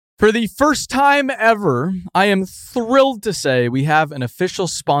For the first time ever, I am thrilled to say we have an official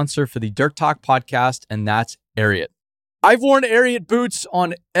sponsor for the Dirt Talk podcast, and that's Ariat. I've worn Ariat boots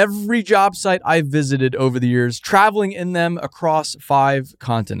on every job site I've visited over the years, traveling in them across 5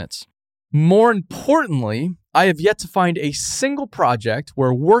 continents. More importantly, I have yet to find a single project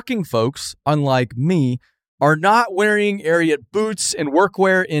where working folks, unlike me, are not wearing Ariat boots and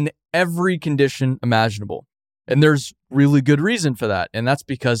workwear in every condition imaginable. And there's really good reason for that, and that's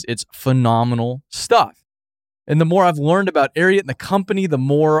because it's phenomenal stuff. And the more I've learned about Ariat and the company, the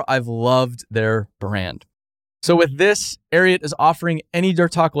more I've loved their brand. So with this, Ariat is offering any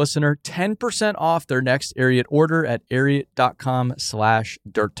Dirt Talk listener 10% off their next Ariat order at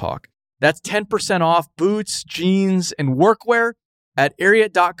ariat.com/dirttalk. That's 10% off boots, jeans, and workwear at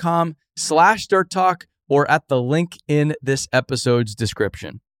ariat.com/dirttalk or at the link in this episode's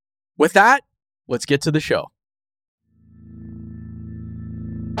description. With that, let's get to the show.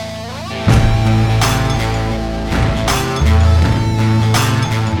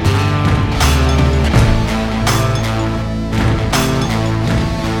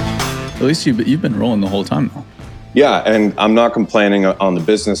 At least you've been rolling the whole time, though. Yeah, and I'm not complaining on the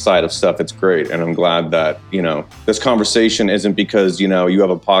business side of stuff. It's great, and I'm glad that, this conversation isn't because, you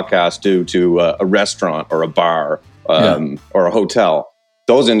have a podcast due to a restaurant or a bar or a hotel.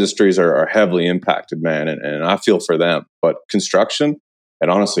 Those industries are heavily impacted, man, and I feel for them. But construction, it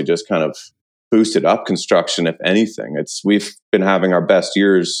honestly just kind of boosted up construction, if anything. We've been having our best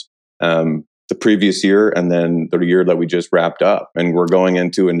years the previous year and then the year that we just wrapped up, and we're going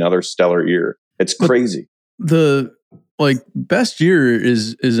into another stellar year. It's crazy. The best year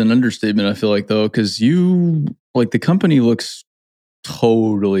is an understatement, I feel like, though, because the company looks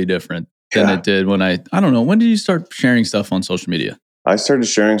totally different than it did when I don't know, when did you start sharing stuff on social media? I started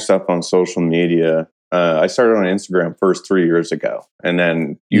sharing stuff on social media. I started on Instagram first 3 years ago, and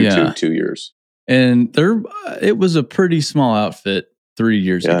then YouTube 2 years. And it was a pretty small outfit 3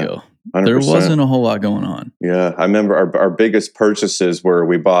 years ago. 100%. There wasn't a whole lot going on. Yeah, I remember our biggest purchases were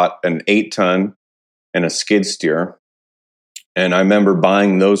we bought an 8-ton and a skid steer. And I remember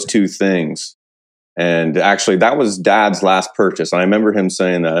buying those 2 things. And actually, that was Dad's last purchase. And I remember him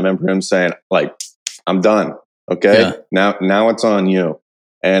saying that. I remember him saying, I'm done. Okay, now it's on you.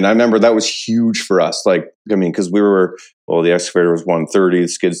 And I remember that was huge for us. Because the excavator was 130, the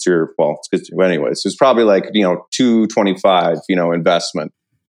skid steer, anyways, it was probably $225, investment.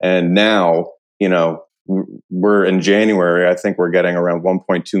 And now, we're in January, I think we're getting around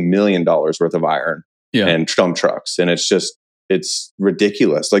 $1.2 million worth of iron and dump trucks. And it's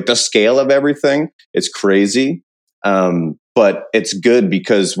ridiculous. The scale of everything is crazy. But it's good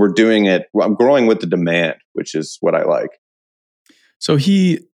because we're doing it. I'm growing with the demand, which is what I like. So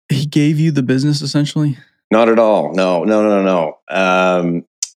he gave you the business essentially? Not at all. No.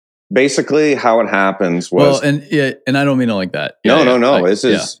 Basically, how it happens was and I don't mean it like that. No. This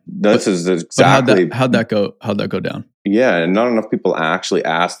is exactly how'd that go down? Yeah, and not enough people actually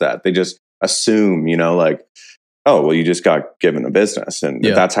ask that. They just assume, you just got given a business, and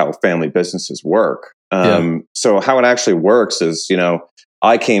that's how family businesses work. So how it actually works is,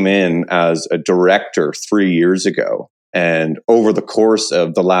 I came in as a director 3 years ago, and over the course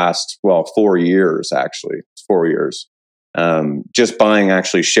of the last 4 years, just buying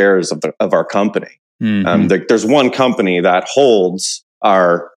actually shares of our company. Mm-hmm. There's one company that holds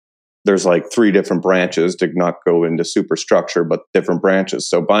there's 3 different branches, to not go into superstructure, but different branches.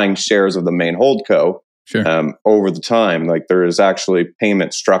 So buying shares of the main holdco, over the time, there is actually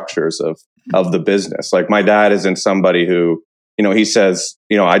payment structures of the business. My dad isn't somebody who, he says,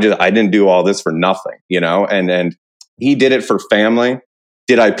 I didn't do all this for nothing, and he did it for family.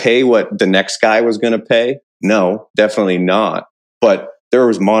 Did I pay what the next guy was going to pay? No, definitely not. But there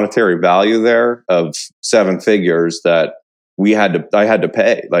was monetary value there of 7 figures that I had to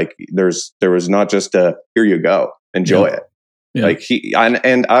pay. There was not just here you go, enjoy it. Yeah.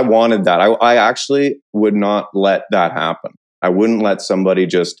 And I wanted that. I actually would not let that happen. I wouldn't let somebody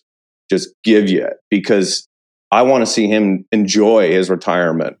just give you it, because I want to see him enjoy his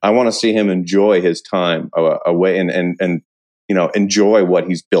retirement. I want to see him enjoy his time away and enjoy what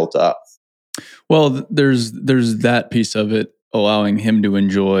he's built up. Well, there's that piece of it, allowing him to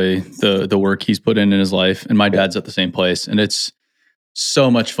enjoy the work he's put in his life. And my dad's at the same place. And it's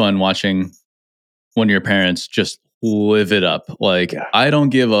so much fun watching one of your parents just live it up. I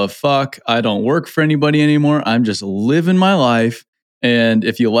don't give a fuck. I don't work for anybody anymore. I'm just living my life. And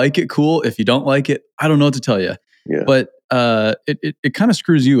if you like it, cool. If you don't like it, I don't know what to tell you. Yeah. But it kind of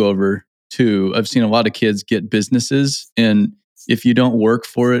screws you over too. I've seen a lot of kids get businesses, and if you don't work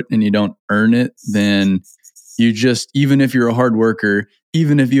for it and you don't earn it, then you just, even if you're a hard worker,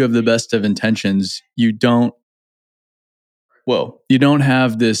 even if you have the best of intentions, you don't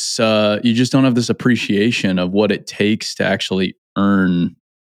have this, you just don't have this appreciation of what it takes to actually earn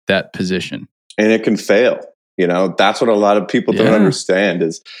that position. And it can fail. That's what a lot of people don't understand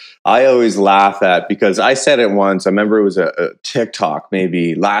is I always laugh at, because I said it once. I remember it was a TikTok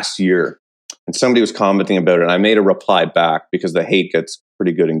maybe last year, and somebody was commenting about it. And I made a reply back because the hate gets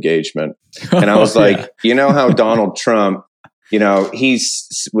pretty good engagement. And I was like, how Donald Trump, he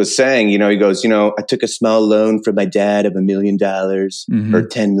was saying, he goes, I took a small loan from my dad of $1 million or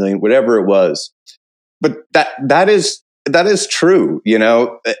 10 million, whatever it was. But that is true.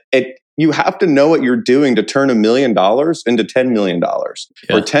 You have to know what you're doing to turn $1 million into $10 million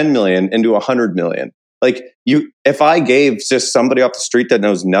or 10 million into 100 million. Like if I gave just somebody off the street that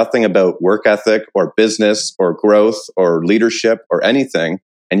knows nothing about work ethic or business or growth or leadership or anything,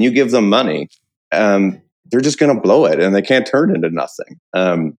 and you give them money, they're just going to blow it and they can't turn it into nothing.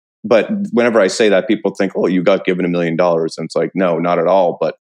 But whenever I say that, people think, oh, you got given $1 million. And it's like, no, not at all.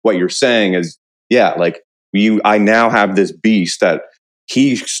 But what you're saying is, I now have this beast that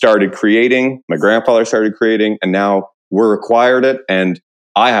he started creating, my grandfather started creating, and now we're acquired it, and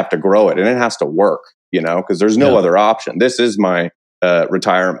I have to grow it, and it has to work, because there's no other option. This is my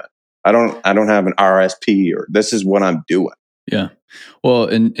retirement. I don't have an RSP, or this is what I'm doing. Yeah. Well,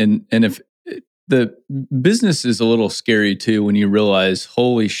 and if the business is a little scary too, when you realize,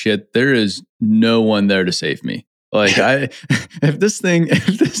 holy shit, there is no one there to save me. Like if this thing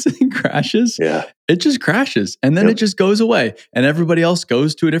crashes, it just crashes, and then it just goes away, and everybody else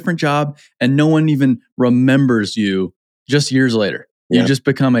goes to a different job, and no one even remembers you just years later. You just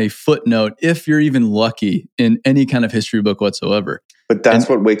become a footnote, if you're even lucky, in any kind of history book whatsoever. But that's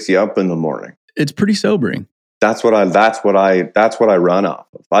what wakes you up in the morning. It's pretty sobering. That's what I run off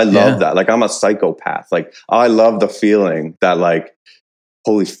of. I love that. Like, I'm a psychopath. Like, I love the feeling that, like,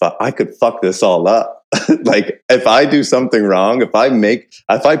 holy fuck, I could fuck this all up. Like, if I do something wrong, if I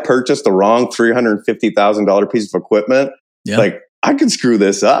purchase the wrong $350,000 piece of equipment, like, I could screw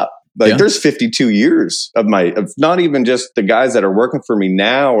this up. Like, there's 52 years of not even just the guys that are working for me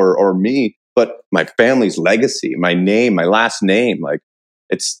now or me, but my family's legacy, my name, my last name. Like,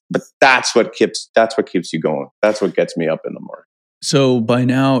 but that's what keeps you going. That's what gets me up in the morning. So by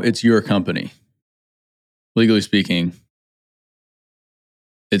now it's your company. Legally speaking,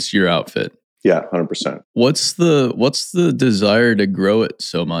 it's your outfit. Yeah, 100%. What's the desire to grow it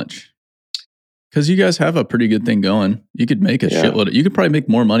so much? Because you guys have a pretty good thing going. You could make a shitload. You could probably make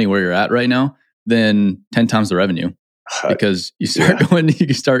more money where you're at right now than 10 times the revenue. Because you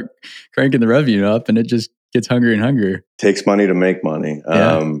can start cranking the revenue up, and it just gets hungrier and hungrier. Takes money to make money,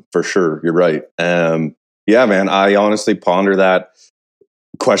 for sure. You're right. Yeah, man. I honestly ponder that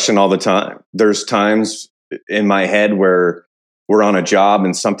question all the time. There's times in my head where we're on a job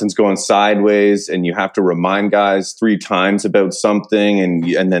and something's going sideways, and you have to remind guys 3 times about something,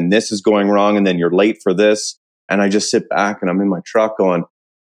 and then this is going wrong, and then you're late for this. And I just sit back and I'm in my truck going,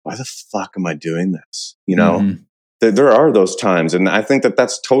 why the fuck am I doing this? There are those times. And I think that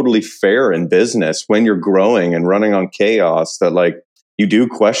that's totally fair in business when you're growing and running on chaos, that, like, you do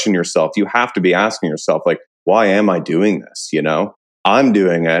question yourself. You have to be asking yourself, like, why am I doing this? I'm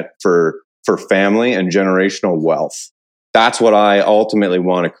doing it for family and generational wealth. That's what I ultimately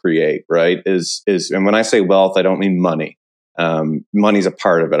want to create, right? And when I say wealth, I don't mean money. Money's a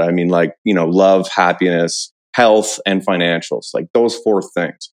part of it. I mean, like, love, happiness, health, and financials, like those 4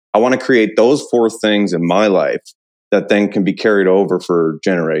 things. I want to create those 4 things in my life that then can be carried over for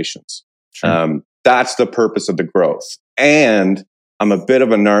generations. Sure. That's the purpose of the growth. And I'm a bit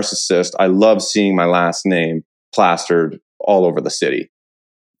of a narcissist. I love seeing my last name plastered all over the city.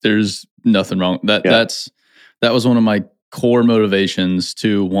 There's nothing wrong. That was one of my core motivations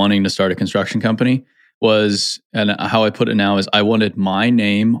to wanting to start a construction company and how I put it now is, I wanted my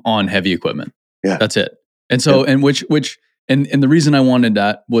name on heavy equipment. Yeah. That's it. And so, and the reason I wanted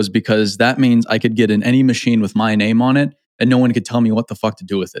that was because that means I could get in any machine with my name on it, and no one could tell me what the fuck to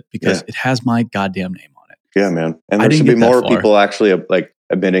do with it, because it has my goddamn name on it. Yeah, man. And there should be more people actually like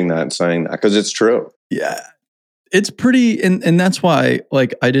admitting that and saying that, because it's true. Yeah. It's pretty, and that's why,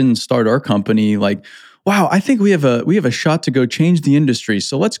 like, I didn't start our company like, wow, I think we have a shot to go change the industry,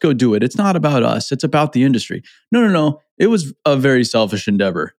 so let's go do it. It's not about us, it's about the industry. No. It was a very selfish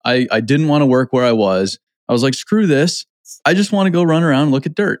endeavor. I didn't want to work where I was. I was like, screw this. I just want to go run around and look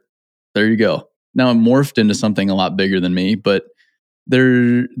at dirt. There you go. Now I'm morphed into something a lot bigger than me, but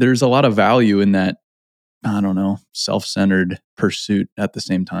there's a lot of value in that, I don't know, self-centered pursuit at the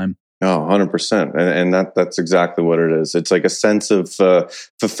same time. Oh, 100%. And that's exactly what it is. It's like a sense of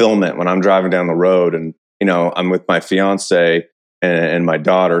fulfillment when I'm driving down the road and, I'm with my fiance and my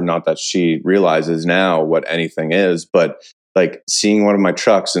daughter, not that she realizes now what anything is, but like seeing one of my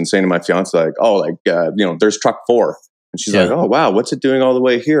trucks and saying to my fiance, like, oh, like, there's truck 4. And she's like, oh, wow, what's it doing all the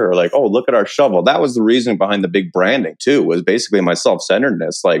way here? Or like, oh, look at our shovel. That was the reason behind the big branding too, was basically my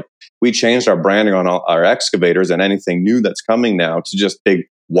self-centeredness. Like we changed our branding on all our excavators and anything new that's coming now to just big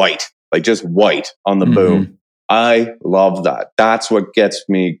white, like just white on the boom. I love that. That's what gets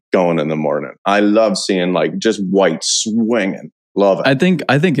me going in the morning. I love seeing like just white swinging. Love it. I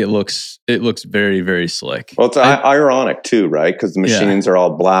think it looks very, very slick. Well, it's ironic too, right? Because the machines are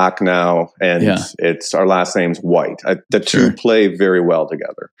all black now, and it's our last name's White. The two play very well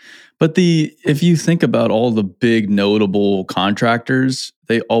together. But if you think about all the big notable contractors,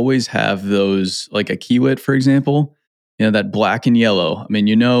 they always have those, like a Kiewit, for example. That black and yellow. I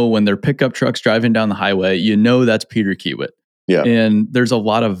mean, when their pickup truck's driving down the highway, that's Peter Kiewit. Yeah. And there's a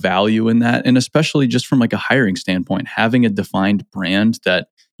lot of value in that. And especially just from like a hiring standpoint, having a defined brand that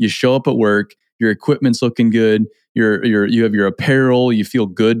you show up at work, your equipment's looking good, you have your apparel, you feel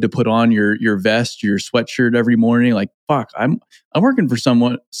good to put on your vest, your sweatshirt every morning. Like, fuck, I'm working for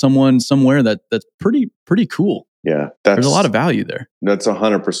someone somewhere that's pretty cool. Yeah. There's a lot of value there. That's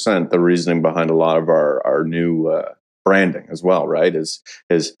 100% the reasoning behind a lot of our new branding as well, right? Is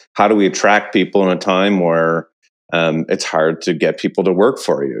how do we attract people in a time where it's hard to get people to work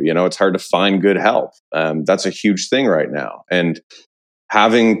for you. It's hard to find good help. That's a huge thing right now. And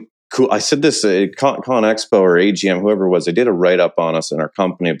having cool, I said this at Con Expo or AGM, whoever it was, they did a write-up on us in our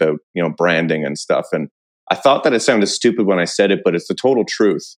company about, branding and stuff. And I thought that it sounded stupid when I said it, but it's the total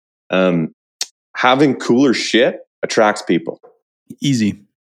truth. Having cooler shit attracts people. Easy.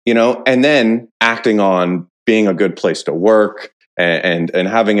 And then acting on being a good place to work and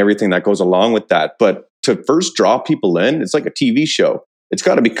having everything that goes along with that. But to first draw people in, it's like a TV show. It's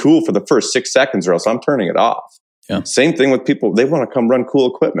got to be cool for the first 6 seconds or else I'm turning it off. Yeah. Same thing with people. They want to come run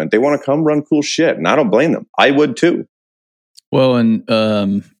cool equipment. They want to come run cool shit. And I don't blame them. I would too. Well, and,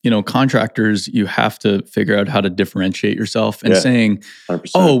 contractors, you have to figure out how to differentiate yourself and saying,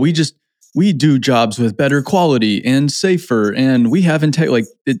 100%. Oh, we do jobs with better quality and safer, and we haven't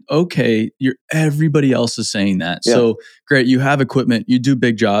everybody else is saying that. Yeah. So great, you have equipment, you do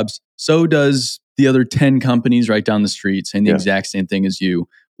big jobs. So does the other 10 companies right down the street saying the exact same thing as you.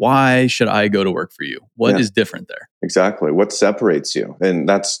 Why should I go to work for you? What is different there? Exactly. What separates you? And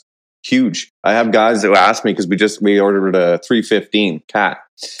that's huge. I have guys that ask me because we ordered a 315 Cat.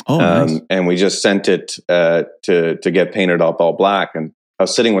 Oh, nice. And we just sent it to get painted up all black. And I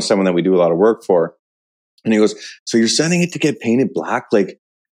was sitting with someone that we do a lot of work for, and he goes, "So you're sending it to get painted black? Like,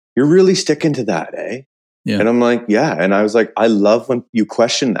 you're really sticking to that, eh?" Yeah. And I'm like, yeah. And I was like, I love when you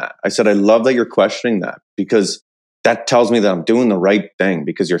question that. I said, I love that you're questioning that, because that tells me that I'm doing the right thing,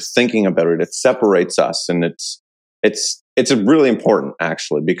 because you're thinking about it. It separates us. And it's really important,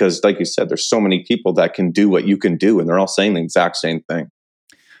 actually, because like you said, there's so many people that can do what you can do, and they're all saying the exact same thing.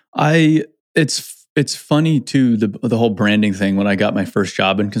 It's funny too, the whole branding thing. When I got my first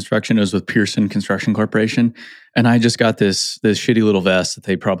job in construction, it was with Pearson Construction Corporation. And I just got this shitty little vest that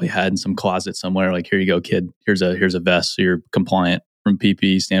they probably had in some closet somewhere. Like, here you go, kid. Here's a vest, so you're compliant from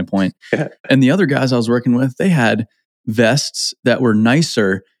PPE standpoint. Yeah. And the other guys I was working with, they had vests that were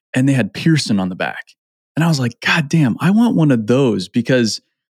nicer, and they had Pearson on the back. And I was like, God damn, I want one of those, because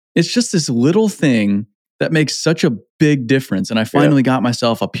it's just this little thing that makes such a big difference. And I finally got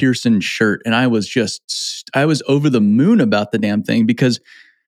myself a Pearson shirt, and I was over the moon about the damn thing, because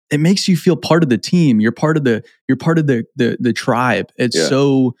it makes you feel part of the team. You're part of the tribe. It's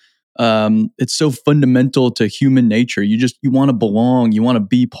so fundamental to human nature. You want to belong, you want to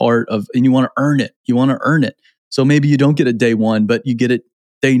be part of, and you want to earn it. So maybe you don't get it day 1, but you get it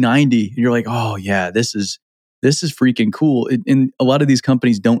day 90, and you're like, oh yeah, this is freaking cool. And a lot of these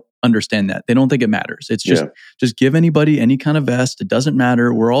companies don't understand that. They don't think it matters. It's just give anybody any kind of vest. It doesn't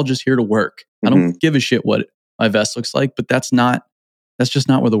matter. We're all just here to work. I don't give a shit what my vest looks like, but that's just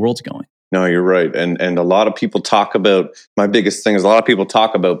not where the world's going. No, you're right. And a lot of people talk about, my biggest thing is a lot of people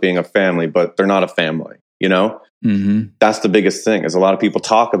talk about being a family, but they're not a family, Mm-hmm. That's the biggest thing, is a lot of people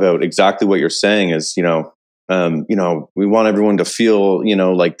talk about exactly what you're saying is, we want everyone to feel,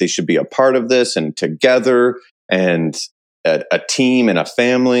 like they should be a part of this and together and a team and a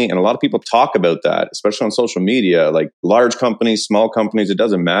family. And a lot of people talk about that, especially on social media, like large companies, small companies, it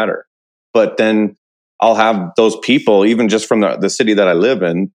doesn't matter. But then I'll have those people, even just from the city that I live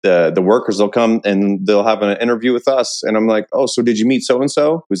in, the workers will come and they'll have an interview with us. And I'm like, oh, so did you meet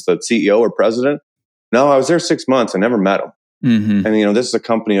so-and-so who's the CEO or president? No, I was there 6 months. I never met him. Mm-hmm. And, this is a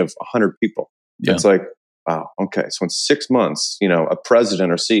company of 100 people. Yeah. It's like, wow, okay. So in 6 months, a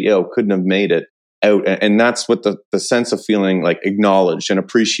president or CEO couldn't have made it out. And that's what the sense of feeling like acknowledged and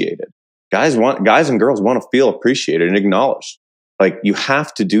appreciated. Guys and girls want to feel appreciated and acknowledged. Like, you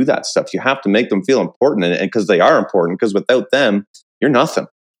have to do that stuff. You have to make them feel important, and because they are important, because without them, you're nothing.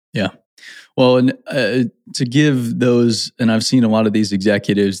 Yeah. Well, and to give those, and I've seen a lot of these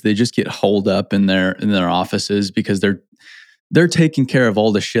executives, they just get holed up in their offices because they're taking care of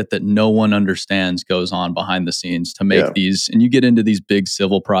all the shit that no one understands goes on behind the scenes to make these. And you get into these big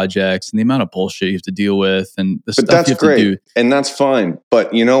civil projects and the amount of bullshit you have to deal with and the stuff you have to do. And that's fine.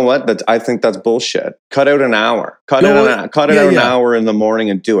 But you know what? I think that's bullshit. Cut out an hour. Cut out an hour in the morning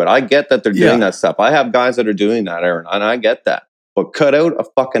and do it. I get that they're doing that stuff. I have guys that are doing that, Aaron, and I get that. But cut out a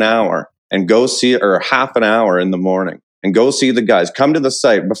fucking hour and go see, or half an hour in the morning, and go see the guys. Come to the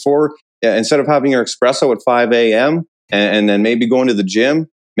site before, instead of having your espresso at 5 a.m., and then maybe going to the gym,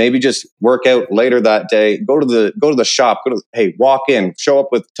 maybe just work out later that day. Go to the shop. Walk in, show up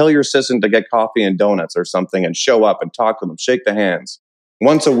tell your assistant to get coffee and donuts or something, and show up and talk to them, shake the hands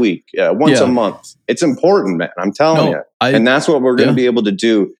once a week, once a month. It's important, man. I'm telling you. And that's what we're going to be able to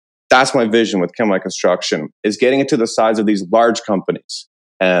do. That's my vision with Chemlight Construction, is getting it to the size of these large companies,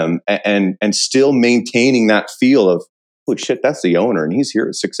 and still maintaining that feel of, holy shit, that's the owner, and he's here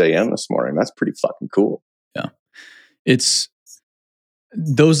at 6 a.m. this morning. That's pretty fucking cool. Yeah.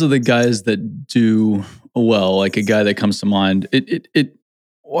 Those are the guys that do well, like a guy that comes to mind.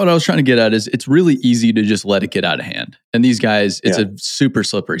 What I was trying to get at is it's really easy to just let it get out of hand. And these guys, it's a super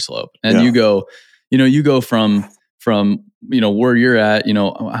slippery slope. And you go from where you're at,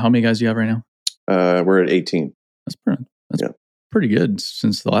 how many guys do you have right now? We're at 18. That's pretty good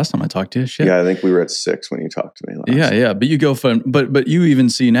since the last time I talked to you. Shit. Yeah, I think we were at 6 when you talked to me last. Yeah. But you go from, but you even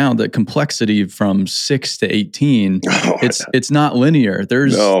see now the complexity from 6 to 18. It's not linear.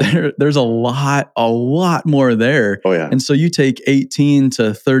 There's a lot more there. Oh yeah. And so you take 18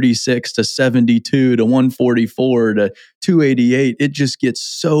 to 36 to 72 to 144 to 288. It just gets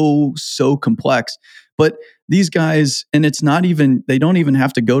so complex. But these guys, and it's not even, they don't even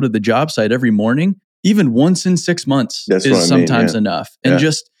have to go to the job site every morning. Even once in 6 months is sometimes enough. And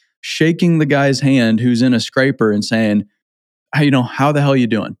just shaking the guy's hand who's in a scraper and saying, how the hell are you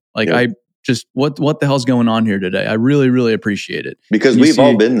doing? Like, what the hell's going on here today? I really, really appreciate it. Because we've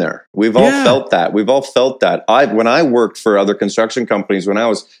all been there. We've all felt that. When I worked for other construction companies, when I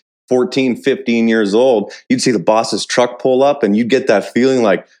was 14, 15 years old, you'd see the boss's truck pull up and you'd get that feeling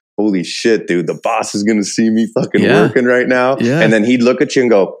like, holy shit, dude, the boss is going to see me fucking working right now. Yeah. And then he'd look at you and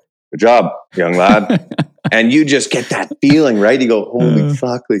go, good job, young lad. And you just get that feeling, right? You go, holy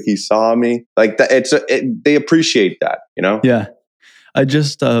fuck, like he saw me. Like that. They appreciate that, Yeah. I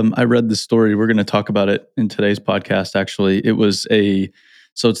just, I read the story. We're going to talk about it in today's podcast. Actually,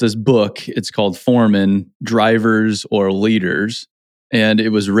 it's this book. It's called Foreman, Drivers or Leaders. And it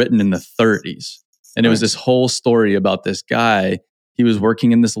was written in the 30s. And it was this whole story about this guy. He was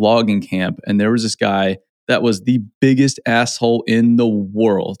working in this logging camp, and there was this guy that was the biggest asshole in the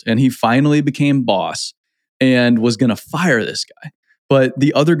world. And he finally became boss and was going to fire this guy. But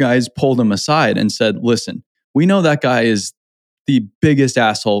the other guys pulled him aside and said, listen, we know that guy is the biggest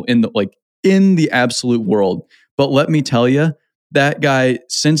asshole in the absolute world. But let me tell you, that guy,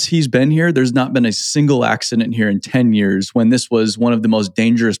 since he's been here, there's not been a single accident here in 10 years when this was one of the most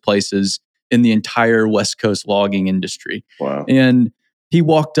dangerous places in the entire West Coast logging industry. Wow. And he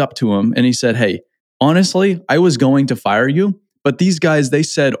walked up to him and he said, hey, honestly, I was going to fire you, but these guys, they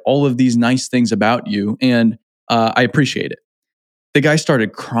said all of these nice things about you, and I appreciate it. The guy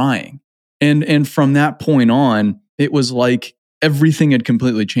started crying. And from that point on, it was like everything had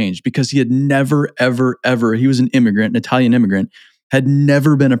completely changed because he had never, ever, ever, he was an immigrant, an Italian immigrant, had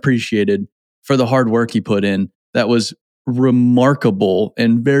never been appreciated for the hard work he put in. That was remarkable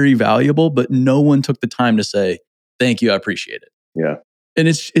and very valuable, but no one took the time to say, thank you, I appreciate it. Yeah. And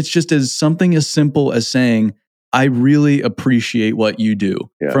it's just as something as simple as saying, I really appreciate what you do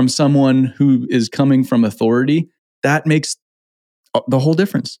from someone who is coming from authority. That makes the whole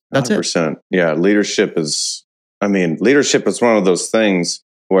difference. That's 100%. Yeah. Leadership is one of those things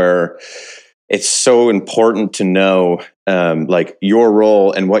where it's so important to know like your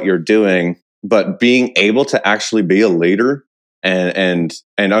role and what you're doing, but being able to actually be a leader and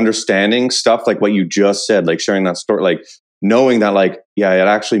understanding stuff like what you just said, like sharing that story, like knowing that, like, yeah, it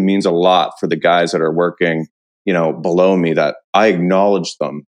actually means a lot for the guys that are working, below me, that I acknowledge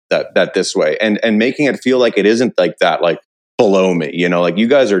them that this way, and making it feel like it isn't like that, like below me, like you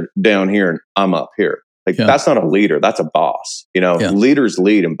guys are down here and I'm up here. Like that's not a leader, that's a boss. Leaders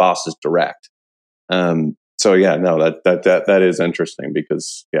lead and bosses direct. So yeah, no, that is interesting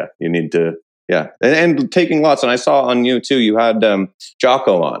because you need to, and taking lots. And I saw on you too, you had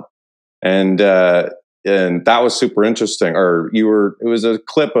Jocko on. And that was super interesting. It was a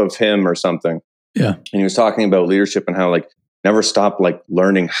clip of him or something. Yeah. And he was talking about leadership and how like never stop like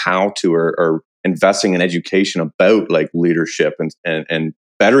learning how to or investing in education about like leadership and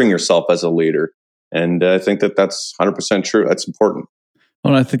bettering yourself as a leader. And I think that's 100% true. That's important.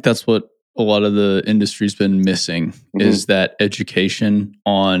 Well, I think that's what a lot of the industry's been missing is that education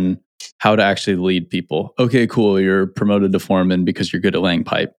on how to actually lead people. Okay, cool. You're promoted to foreman because you're good at laying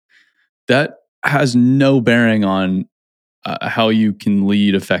pipe. That has no bearing on how you can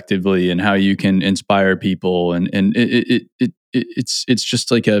lead effectively and how you can inspire people, and it's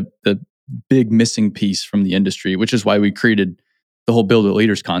just like the big missing piece from the industry, which is why we created the whole Build It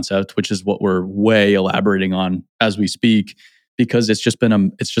Leaders concept, which is what we're way elaborating on as we speak, because it's just been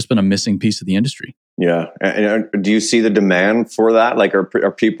a missing piece of the industry. Yeah, and do you see the demand for that? Like,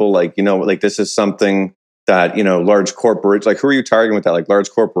 are people like like this is something that large corporations, like who are you targeting with that? Like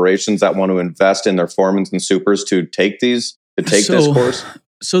large corporations that want to invest in their foremans and supers to take this course.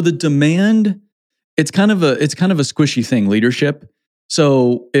 So the demand, it's kind of a squishy thing, leadership.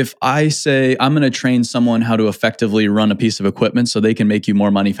 So if I say I'm going to train someone how to effectively run a piece of equipment so they can make you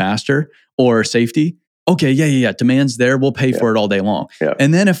more money faster, or safety, okay, yeah, demand's there. We'll pay for it all day long. Yeah.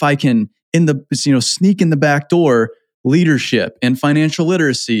 And then if I can sneak in the back door leadership and financial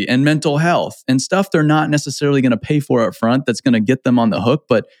literacy and mental health and stuff they're not necessarily going to pay for up front, that's going to get them on the hook,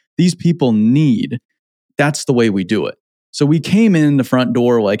 but these people need, that's the way we do it. So we came in the front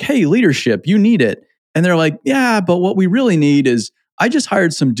door like, hey, leadership, you need it. And they're like, yeah, but what we really need is, I just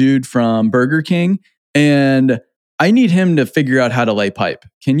hired some dude from Burger King and I need him to figure out how to lay pipe.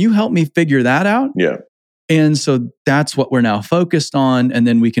 Can you help me figure that out? Yeah. And so that's what we're now focused on. And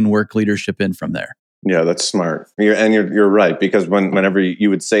then we can work leadership in from there. Yeah, that's smart. You're right, because whenever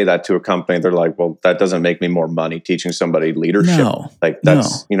you would say that to a company, they're like, well, that doesn't make me more money teaching somebody leadership. No, like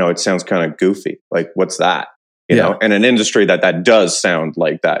that's, it sounds kind of goofy. Like, what's that? You know, in an industry that does sound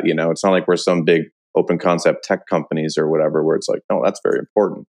like that, it's not like we're some big open concept tech companies or whatever, where it's like, no, that's very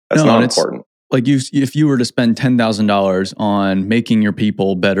important. That's not important. Like if you were to spend $10,000 on making your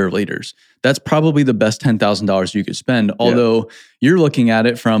people better leaders, that's probably the best $10,000 you could spend. Although you're looking at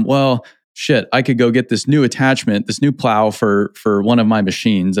it from, well, shit, I could go get this new attachment, this new plow for one of my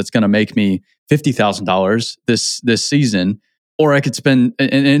machines that's going to make me $50,000 this season, or I could spend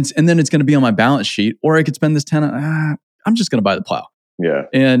and then it's going to be on my balance sheet, or I could spend this I'm just going to buy the plow. Yeah,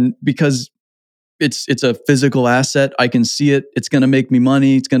 and because it's a physical asset, I can see it. It's going to make me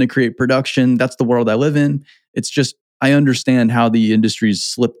money. It's going to create production. That's the world I live in. It's just I understand how the industry's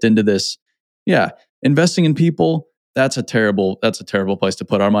slipped into this. Yeah, investing in people. That's a terrible place to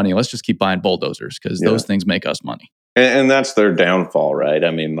put our money. Let's just keep buying bulldozers because those things make us money. And that's their downfall, right?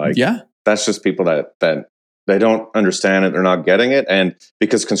 I mean, like, that's just people that they don't understand it. They're not getting it. And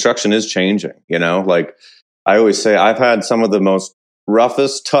because construction is changing, like I always say, I've had some of the most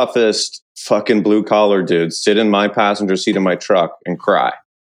roughest, toughest fucking blue collar dudes sit in my passenger seat of my truck and cry,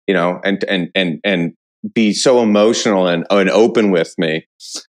 and be so emotional and open with me.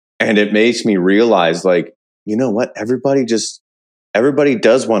 And it makes me realize, like, you know what? Everybody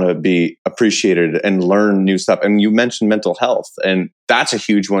does want to be appreciated and learn new stuff. And you mentioned mental health, and that's a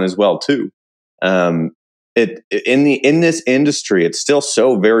huge one as well too. In this industry, it's still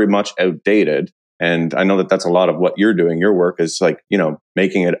so very much outdated. And I know that that's a lot of what you're doing. Your work is like,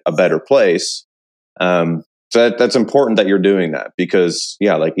 making it a better place. So that's important that you're doing that, because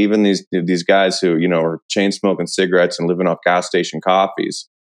like even these guys who, are chain smoking cigarettes and living off gas station coffees,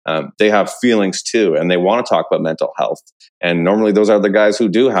 they have feelings too, and they want to talk about mental health. And normally those are the guys who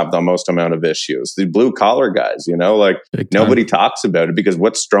do have the most amount of issues. The blue collar guys, like nobody talks about it, because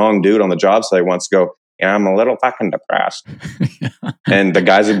what strong dude on the job site wants to go, yeah, I'm a little fucking depressed. And the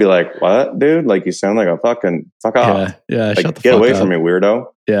guys would be like, what, dude? Like, you sound like a fucking fuck off. Yeah. Like, Shut the fuck get away up. from me, weirdo.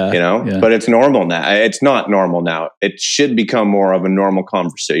 Yeah. But it's normal now. It's not normal now. It should become more of a normal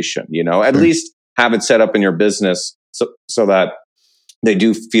conversation, at least have it set up in your business so that they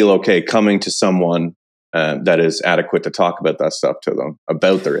do feel okay coming to someone that is adequate to talk about that stuff to them,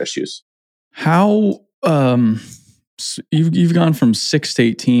 about their issues. How, so you've gone from 6 to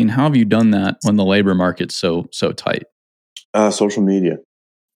 18. How have you done that when the labor market's so tight? Social media.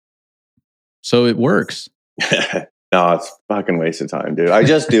 So it works. No, it's fucking waste of time, dude. I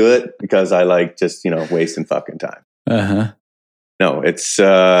just do it because I like just, wasting fucking time. Uh-huh. No, it's,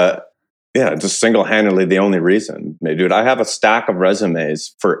 just single-handedly the only reason. Dude, I have a stack of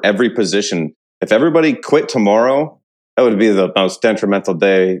resumes for every position. If everybody quit tomorrow, that would be the most detrimental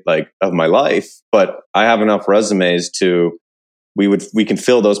day of my life. But I have enough resumes we can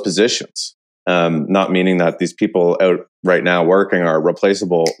fill those positions. Not meaning that these people out right now working are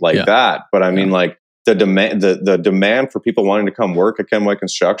replaceable like that, but I mean, like the demand for people wanting to come work at Kenway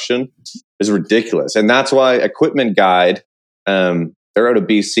Construction is ridiculous, and that's why Equipment Guide, they're out of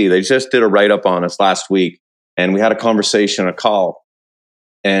BC. They just did a write up on us last week, and we had a conversation, a call,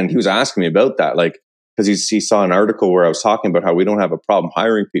 and he was asking me about that, like because he saw an article where I was talking about how we don't have a problem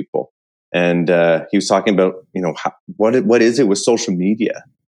hiring people, and he was talking about what is it with social media.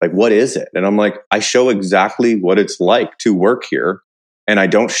 Like, what is it? And I'm like, I show exactly what it's like to work here. And I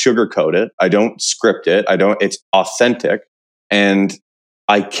don't sugarcoat it. I don't script it. It's authentic. And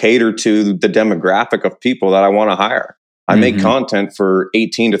I cater to the demographic of people that I want to hire. I make content for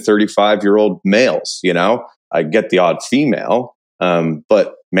 18 to 35-year-old males, I get the odd female,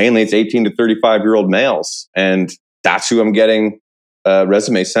 but mainly it's 18 to 35-year-old males. And that's who I'm getting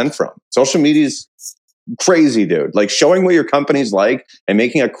resumes sent from. Social media's crazy, dude. Like, showing what your company's like and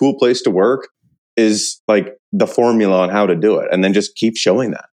making a cool place to work is like the formula on how to do it, and then just keep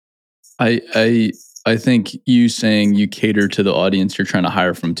showing that. I think you saying you cater to the audience you're trying to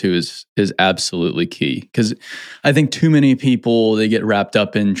hire from too is absolutely key, because I think too many people, they get wrapped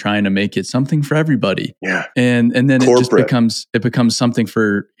up in trying to make it something for everybody. Yeah, and then corporate. it becomes something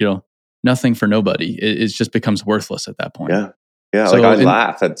for nothing for nobody. It just becomes worthless at that point. Yeah. So, like, I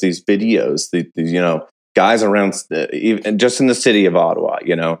laugh at these videos. The guys around, even just in the city of Ottawa,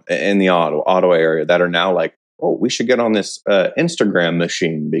 in the Ottawa area, that are now like, oh, we should get on this Instagram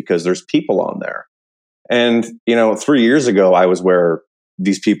machine because there's people on there. And 3 years ago, I was where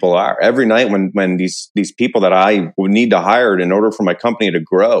these people are every night. When these people that I would need to hire in order for my company to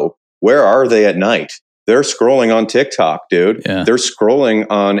grow, where are they at night? They're scrolling on TikTok, dude. Yeah. They're scrolling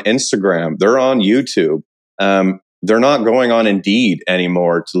on Instagram. They're on YouTube. They're not going on Indeed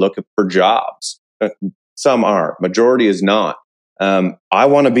anymore to look for jobs. Some are. Majority is not. I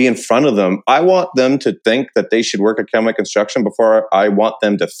want to be in front of them. I want them to think that they should work at Kenway Construction before I want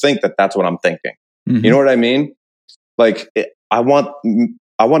them to think that that's what I'm thinking. You know what I mean? Like, I want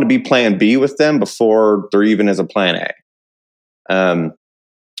to be plan B with them before there even is a plan A.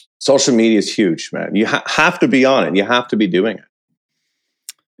 Social media is huge, man. You have to be on it. You have to be doing it.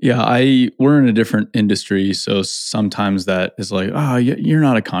 Yeah, we're in a different industry, so sometimes that is like, oh, you're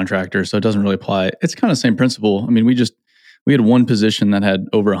not a contractor, so it doesn't really apply. It's kind of the same principle. I mean, we had one position that had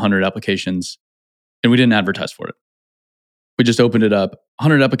over 100 applications, and we didn't advertise for it. We just opened it up,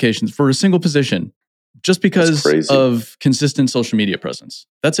 100 applications for a single position, just because of consistent social media presence.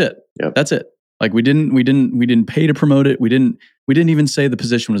 That's it. Yep. That's it. Like, we didn't pay to promote it. We didn't even say the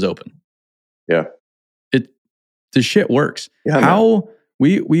position was open. Yeah, the shit works. Yeah, how?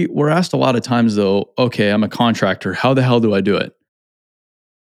 We're asked a lot of times, though, okay, I'm a contractor. How the hell do I do it?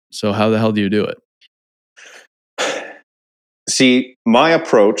 So how the hell do you do it? See, my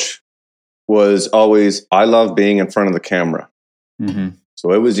approach was always, I love being in front of the camera.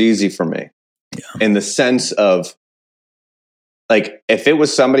 So it was easy for me in the sense of, like, if it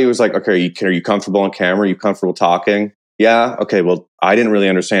was somebody who was like, okay, are you comfortable on camera? Are you comfortable talking? Yeah. Okay. Well, I didn't really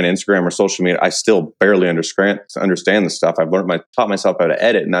understand Instagram or social media. I still barely understand the stuff. I've taught myself how to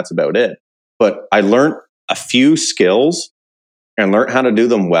edit, and that's about it. But I learned a few skills and learned how to do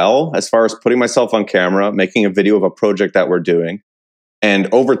them well, as far as putting myself on camera, making a video of a project that we're doing.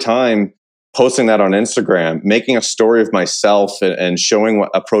 And over time, posting that on Instagram, making a story of myself and showing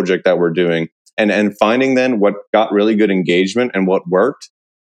what a project that we're doing, and finding then what got really good engagement and what worked.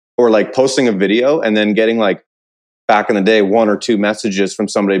 Or like posting a video and then getting, like, back in the day, 1 or 2 messages from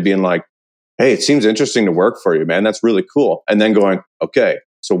somebody being like, hey, it seems interesting to work for you, man. That's really cool. And then going, okay,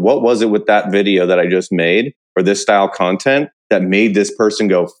 so what was it with that video that I just made, or this style content, that made this person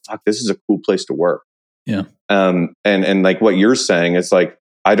go, fuck, this is a cool place to work? Yeah. And like what you're saying, it's like,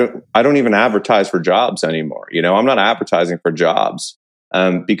 I don't even advertise for jobs anymore. I'm not advertising for jobs,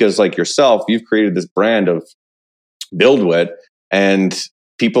 because, like yourself, you've created this brand of BuildWitt, and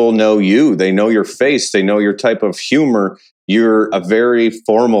people know you. They know your face. They know your type of humor. You're a very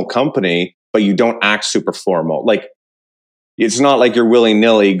formal company, but you don't act super formal. Like, it's not like you're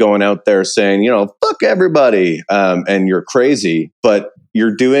willy-nilly going out there saying, fuck everybody, and you're crazy, but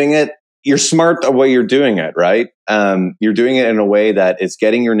you're doing it. You're smart the way you're doing it, right? You're doing it in a way that it's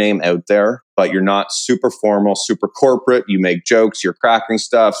getting your name out there, but you're not super formal, super corporate. You make jokes. You're cracking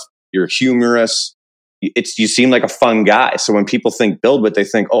stuff. You're humorous. You seem like a fun guy. So when people think BuildWitt, they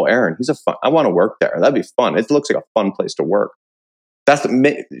think, oh, Aaron, I want to work there. That'd be fun. It looks like a fun place to work.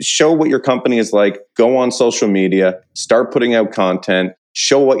 Show what your company is like. Go on social media, start putting out content,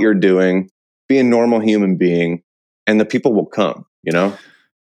 show what you're doing, be a normal human being, and the people will come,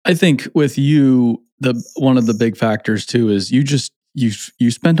 I think with you, one of the big factors too is you you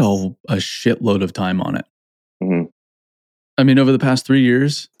spent a shitload of time on it. Mm-hmm. I mean, over the past 3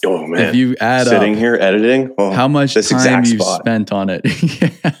 years, oh man, if you add sitting here editing, how much time you've spent on it.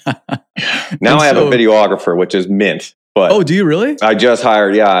 Now I have a videographer, which is mint. But do you really? I just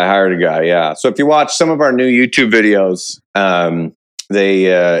hired. Yeah, I hired a guy. Yeah. So if you watch some of our new YouTube videos,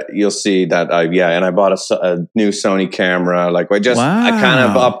 you'll see that and I bought a new Sony camera. Like I kind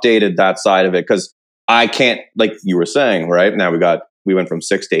of updated that side of it because I can't, like you were saying, right now we went from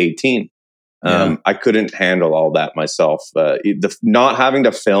 6 to 18. I couldn't handle all that myself. The not having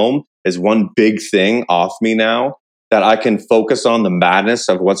to film is one big thing off me now, that I can focus on the madness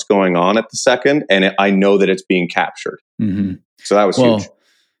of what's going on at the second, and I know that it's being captured. Mm-hmm. So that was huge.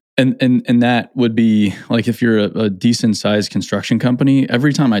 And that would be like, if you're a decent sized construction company,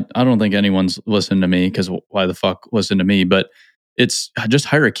 every time I don't think anyone's listened to me, because why the fuck listen to me? But it's just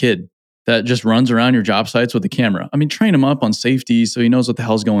hire a kid that just runs around your job sites with a camera. I mean, train him up on safety so he knows what the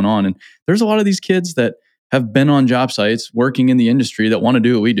hell's going on. And there's a lot of these kids that have been on job sites working in the industry that want to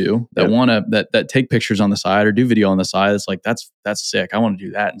do what we do, that want to that take pictures on the side or do video on the side. It's like, that's sick. I want to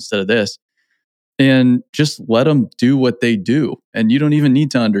do that instead of this. And just let them do what they do. And you don't even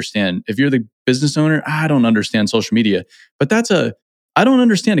need to understand. If you're the business owner, I don't understand social media, but I don't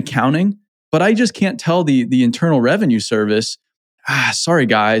understand accounting, but I just can't tell the Internal Revenue Service, sorry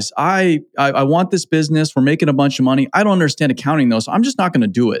guys, I want this business. We're making a bunch of money. I don't understand accounting though, so I'm just not going to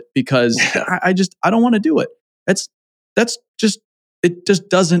do it because I don't want to do it. It just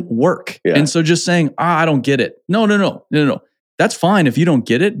doesn't work. Yeah. And so just saying, I don't get it. No. That's fine if you don't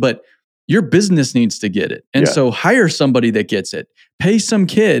get it, but your business needs to get it. And so hire somebody that gets it. Pay some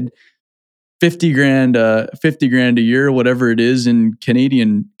kid $50,000 a year, whatever it is in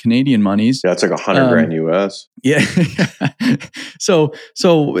Canadian monies. Yeah, it's like $100,000 US. Yeah. So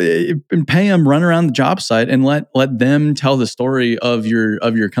and pay them, run around the job site and let them tell the story of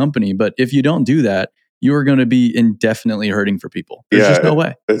your company. But if you don't do that, you are going to be indefinitely hurting for people. There's just no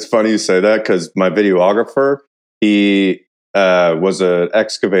way. It's funny you say that because my videographer, he was an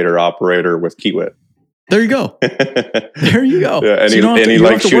excavator operator with Kiewit. There you go. There you go. Yeah, and so he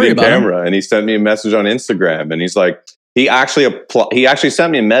likes shooting camera. And he sent me a message on Instagram, and he's like, he actually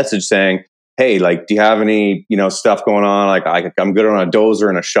sent me a message saying, "Hey, like, do you have any stuff going on? Like, I'm good on a dozer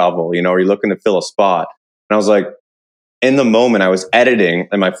and a shovel. Are you looking to fill a spot?" And I was like, in the moment, I was editing,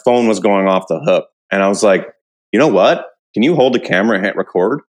 and my phone was going off the hook, and I was like, you know what? Can you hold the camera and hit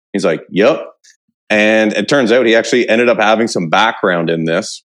record? He's like, "Yep." And it turns out he actually ended up having some background in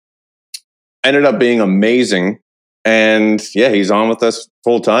this. Ended up being amazing. And he's on with us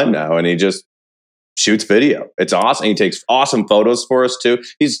full time now. And he just shoots video. It's awesome. He takes awesome photos for us too.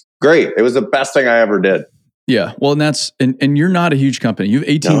 He's great. It was the best thing I ever did. Yeah. Well, and that's, and you're not a huge company. You have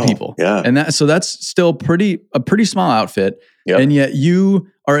 18 people. Yeah. And that's still a pretty small outfit. Yep. And yet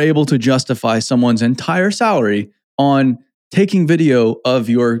you are able to justify someone's entire salary on taking video of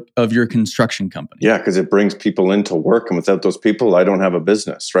your construction company. Yeah, because it brings people into work, and without those people, I don't have a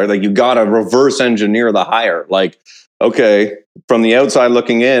business, right? Like, you got to reverse engineer the hire. Like, okay, from the outside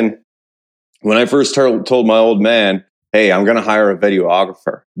looking in, when I first told my old man, "Hey, I'm going to hire a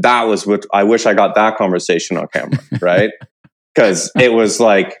videographer," that was what I wish I got that conversation on camera, right? Because it was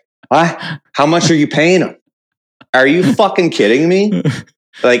like, how much are you paying him? Are you fucking kidding me?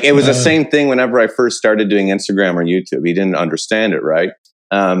 Like, it was the same thing whenever I first started doing Instagram or YouTube. He didn't understand it, right?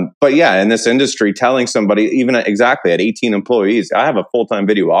 But in this industry, telling somebody, even at 18 employees, I have a full-time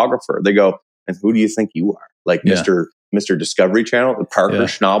videographer. They go, "And who do you think you are? Like Mr. Discovery Channel, Parker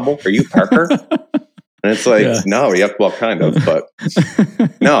Schnabel? Are you Parker?" And it's like, no, well, kind of, but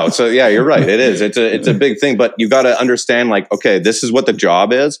no. So you're right. It is. It's a big thing, but you got to understand, like, okay, this is what the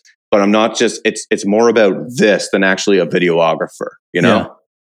job is, but I'm not just, it's more about this than actually a videographer, Yeah.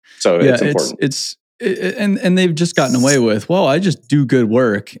 So it's important. And they've just gotten away with, well, I just do good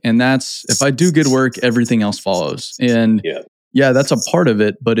work. And that's, if I do good work, everything else follows. And that's a part of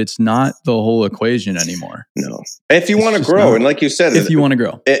it, but it's not the whole equation anymore. No. If you want to grow, and like you said, if you want to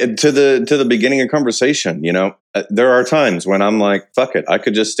grow, to the beginning of conversation, there are times when I'm like, fuck it, I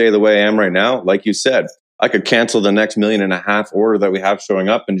could just stay the way I am right now. Like you said, I could cancel the next $1.5 million order that we have showing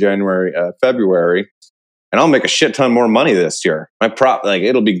up in January, February, and I'll make a shit ton more money this year.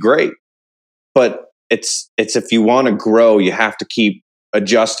 It'll be great. But it's if you want to grow, you have to keep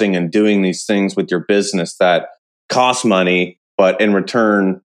adjusting and doing these things with your business that cost money, but in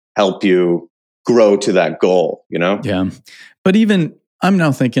return help you grow to that goal, Yeah. But even I'm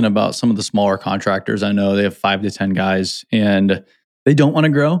now thinking about some of the smaller contractors. I know they have 5 to 10 guys and they don't want to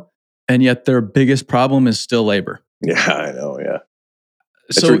grow. And yet their biggest problem is still labor. Yeah, I know. Yeah.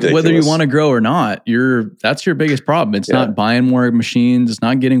 So whether you want to grow or not, that's your biggest problem. It's not buying more machines. It's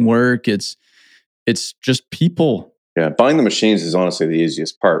not getting work. It's just people. Yeah, buying the machines is honestly the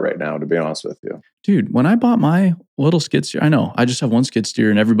easiest part right now, to be honest with you. Dude, when I bought my little skid steer, I know I just have one skid steer,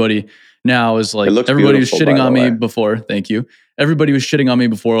 and everybody now is like, everybody was shitting on me before. Thank you. Everybody was shitting on me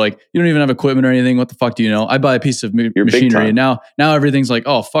before. Like, you don't even have equipment or anything. What the fuck do you know? I buy a piece of machinery, and now everything's like,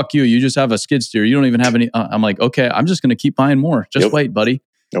 oh, fuck you. You just have a skid steer. You don't even have any. I'm like, okay, I'm just going to keep buying more. Just wait, buddy.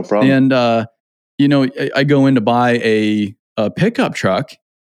 No problem. And, I go in to buy a pickup truck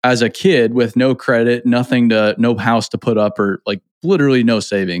as a kid with no credit, no house to put up, or like literally no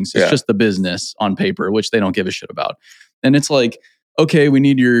savings. It's just the business on paper, which they don't give a shit about. And it's like, okay, we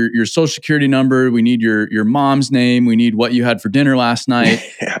need your social security number. We need your mom's name. We need what you had for dinner last night.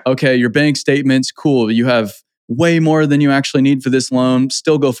 Okay, your bank statements. Cool. You have way more than you actually need for this loan.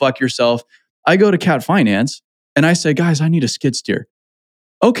 Still go fuck yourself. I go to Cat Finance and I say, guys, I need a skid steer.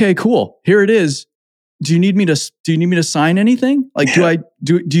 Okay, cool. Here it is. Do you need me to sign anything? Like,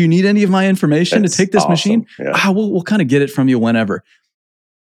 do you need any of my information to take this machine? Yeah. We'll kind of get it from you whenever.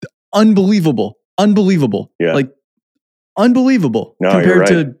 Unbelievable. Yeah. Like, unbelievable compared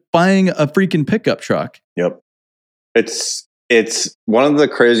to buying a freaking pickup truck. Yep. It's one of the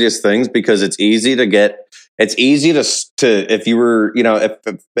craziest things because it's easy to if you were,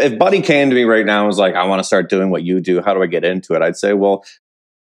 if Buddy came to me right now and was like, I want to start doing what you do. How do I get into it? I'd say, well,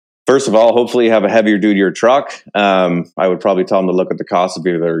 first of all, hopefully you have a heavier duty truck. I would probably tell him to look at the cost of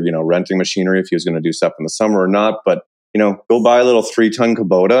either, renting machinery if he was going to do stuff in the summer or not. But, go buy a little 3-ton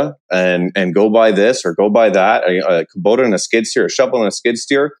Kubota and go buy this or go buy that, a Kubota and a skid steer, a shovel and a skid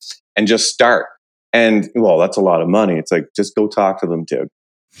steer, and just start. And, well, that's a lot of money. It's like, just go talk to them, dude.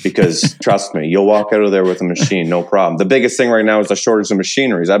 Because trust me, you'll walk out of there with a machine, no problem. The biggest thing right now is the shortage of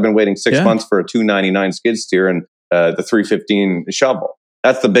machineries. I've been waiting 6 months for a $299 skid steer and the $315 shovel.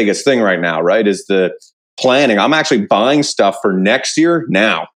 That's the biggest thing right now, right? Is the planning. I'm actually buying stuff for next year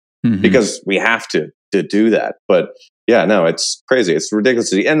now because we have to do that. But yeah, no, it's crazy. It's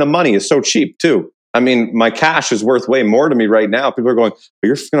ridiculous. And the money is so cheap too. I mean, my cash is worth way more to me right now. People are going, but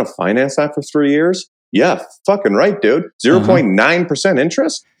you're going to finance that for 3 years? Yeah, fucking right, dude. 0.9%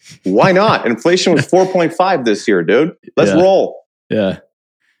 interest? Why not? Inflation was 4.5 this year, dude. Let's roll. Yeah.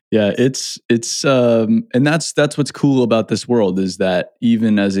 Yeah, it's and that's what's cool about this world is that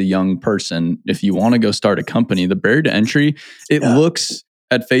even as a young person, if you want to go start a company, the barrier to entry, it looks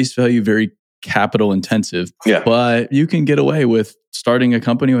at face value very capital intensive, but you can get away with starting a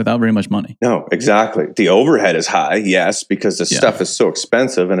company without very much money. No, exactly. The overhead is high, yes, because the stuff is so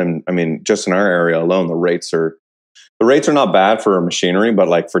expensive, and I mean, just in our area alone, the rates are not bad for machinery, but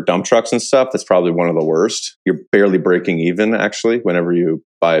like for dump trucks and stuff, that's probably one of the worst. You're barely breaking even actually whenever you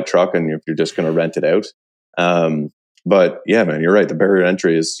buy a truck and if you're just going to rent it out. But yeah, man, you're right. The barrier to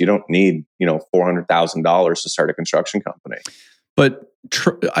entry is you don't need, $400,000 to start a construction company. But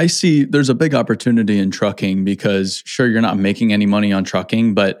I see there's a big opportunity in trucking because sure, you're not making any money on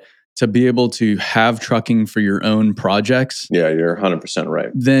trucking, but to be able to have trucking for your own projects. Yeah, you're 100%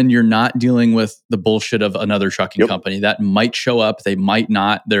 right. Then you're not dealing with the bullshit of another trucking company that might show up. They might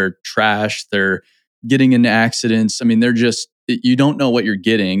not. They're trash. They're getting into accidents. I mean, you don't know what you're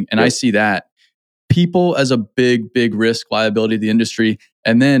getting. And I see that. People as a big risk liability of the industry.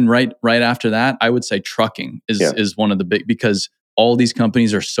 And then right after that, I would say trucking is one of the big, because all these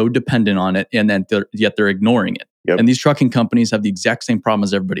companies are so dependent on it and then yet they're ignoring it. Yep. And these trucking companies have the exact same problem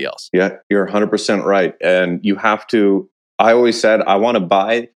as everybody else. Yeah, you're 100% right. And you have to, I always said, I want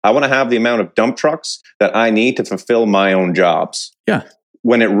to have the amount of dump trucks that I need to fulfill my own jobs. Yeah.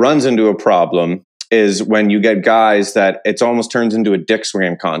 When it runs into a problem is when you get guys that it almost turns into a dick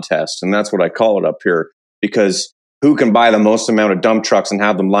swinging contest. And that's what I call it up here, because who can buy the most amount of dump trucks and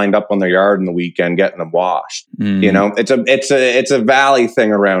have them lined up on their yard in the weekend, getting them washed? It's a valley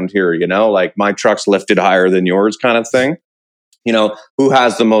thing around here, like my truck's lifted higher than yours kind of thing. Who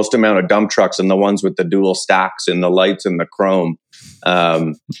has the most amount of dump trucks and the ones with the dual stacks and the lights and the chrome.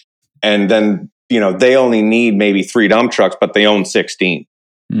 And then, they only need maybe 3 dump trucks, but they own 16.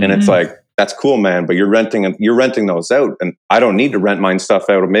 And it's like, that's cool, man, but you're renting those out. And I don't need to rent mine stuff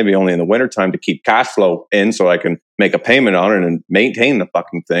out, maybe only in the wintertime to keep cash flow in so I can make a payment on it and maintain the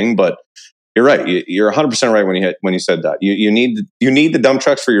fucking thing. But you're right. You're 100% right when you said that. You need the dump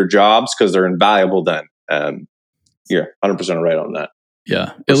trucks for your jobs because they're invaluable then. You're 100% right on that.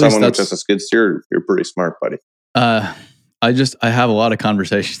 Yeah. For someone with just a skid steer, you're pretty smart, buddy. I have a lot of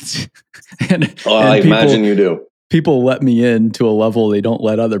conversations. I imagine you do. People let me in to a level they don't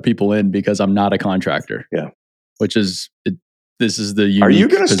let other people in because I'm not a contractor. Yeah. Which is, this is the unique. Are you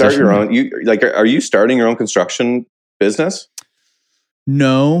going to start your own? Are you starting your own construction business?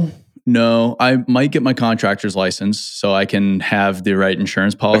 No. I might get my contractor's license so I can have the right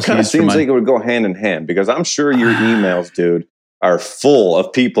insurance policies. It kind of seems like it would go hand in hand, because I'm sure your emails, dude, are full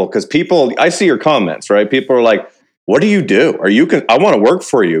of people. Because I see your comments, right? People are like, "What do you do? I want to work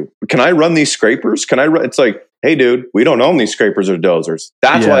for you. Can I run these scrapers? It's like, hey, dude, we don't own these scrapers or dozers."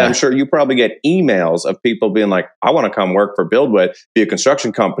 That's why I'm sure you probably get emails of people being like, "I want to come work for BuildWitt, be a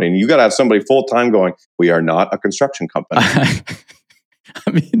construction company." And you got to have somebody full time going, "We are not a construction company."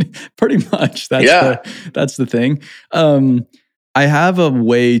 I mean, pretty much. That's the thing. I have a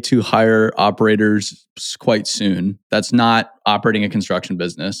way to hire operators quite soon. That's not operating a construction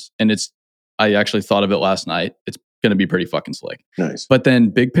business. And I actually thought of it last night. It's going to be pretty fucking slick. Nice. But then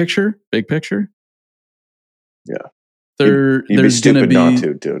big picture. Yeah. There's be stupid not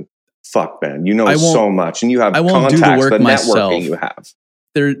to, dude. Fuck, man. You know so much, and you have contacts, do the work myself. Networking you have.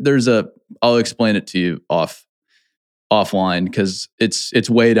 I'll explain it to you offline, because it's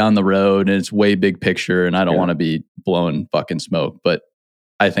way down the road and it's way big picture, and I don't want to be blowing fucking smoke, but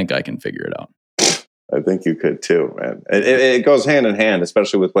I think I can figure it out. I think you could too, man. It goes hand in hand,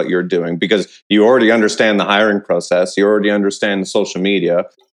 especially with what you're doing, because you already understand the hiring process. You already understand the social media,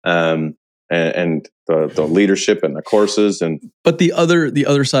 and the leadership and the courses. But the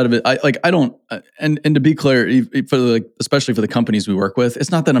other side of it, I don't, and to be clear, especially for the companies we work with,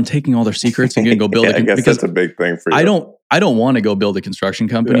 it's not that I'm taking all their secrets and going to go build I guess that's a big thing for you. I don't want to go build a construction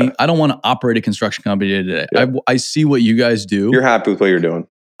company. Yeah. I don't want to operate a construction company today. Yeah. I see what you guys do. You're happy with what you're doing.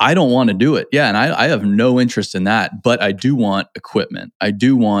 I don't want to do it. Yeah. And I have no interest in that, but I do want equipment. I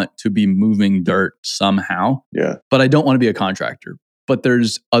do want to be moving dirt somehow. Yeah. But I don't want to be a contractor. But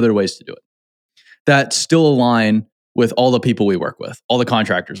there's other ways to do it that still align with all the people we work with, all the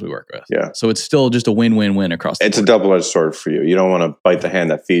contractors we work with. Yeah. So it's still just a win-win-win across the board. It's a double-edged sword for you. You don't want to bite the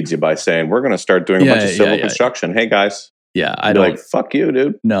hand that feeds you by saying, we're going to start doing a bunch of civil construction. Hey, guys. Yeah. I don't. Like, fuck you,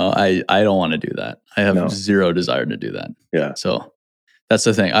 dude. No, I don't want to do that. I have zero desire to do that. Yeah. So that's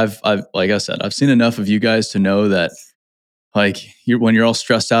the thing. I've like I said, I've seen enough of you guys to know that, like, when you're all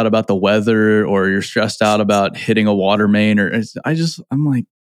stressed out about the weather, or you're stressed out about hitting a water main, I'm like,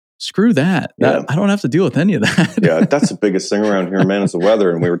 screw that. I don't have to deal with any of that. Yeah, that's the biggest thing around here, man, is the weather.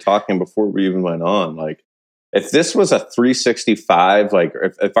 And we were talking before we even went on, like, if this was a 365, like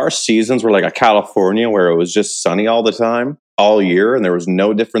if our seasons were like a California where it was just sunny all the time, all year, and there was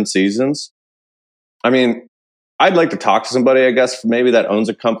no different seasons. I mean, I'd like to talk to somebody, I guess, maybe that owns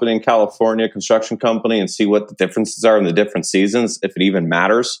a company in California, construction company, and see what the differences are in the different seasons, if it even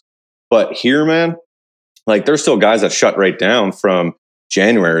matters. But here, man, like, there's still guys that shut right down from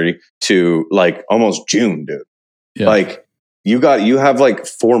January to like almost June, dude. Yeah. Like you have like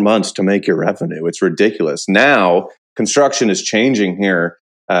 4 months to make your revenue. It's ridiculous. Now construction is changing here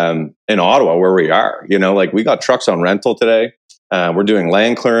in Ottawa, where we are. You know, like, we got trucks on rental today. We're doing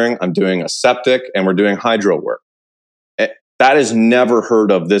land clearing. I'm doing a septic, and we're doing hydro work. That is never heard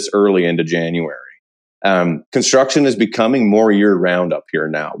of this early into January. Construction is becoming more year round up here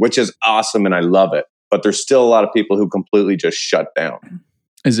now, which is awesome, and I love it. But there's still a lot of people who completely just shut down.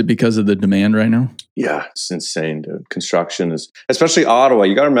 Is it because of the demand right now? Yeah, it's insane, dude. Construction is, especially Ottawa.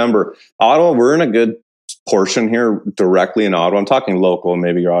 You got to remember, Ottawa, we're in a good portion here directly in Ottawa. I'm talking local, and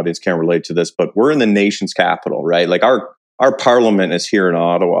maybe your audience can't relate to this, but we're in the nation's capital, right? Like our parliament is here in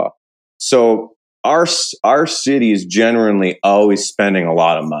Ottawa. So our city is generally always spending a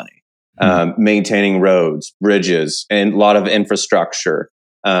lot of money, maintaining roads, bridges, and a lot of infrastructure.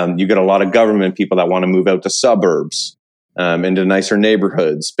 You get a lot of government people that want to move out to suburbs, into nicer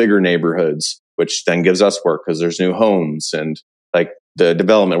neighborhoods, bigger neighborhoods, which then gives us work because there's new homes and like the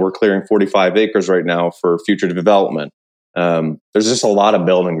development. We're clearing 45 acres right now for future development. There's just a lot of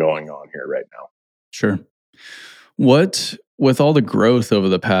building going on here right now. Sure. With all the growth over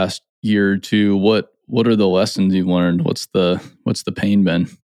the past year or two, what are the lessons you've learned? What's the pain been?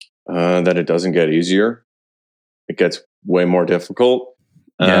 That it doesn't get easier. It gets way more difficult.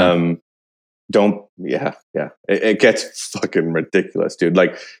 Yeah. It gets fucking ridiculous, dude.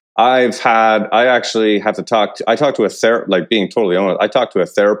 Like, I talked to a therapist, like, being totally honest, I talk to a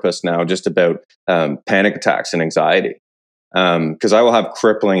therapist now just about panic attacks and anxiety. Because I will have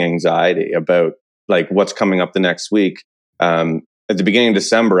crippling anxiety about like what's coming up the next week. At the beginning of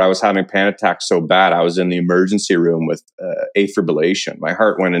December, I was having panic attacks so bad, I was in the emergency room with afibrillation. My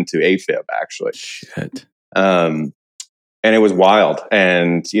heart went into AFib, actually. Shit. And it was wild.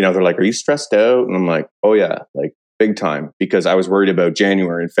 And, you know, they're like, "Are you stressed out?" And I'm like, "Oh yeah, like big time." Because I was worried about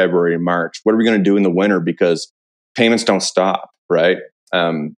January and February and March. What are we going to do in the winter? Because payments don't stop, right?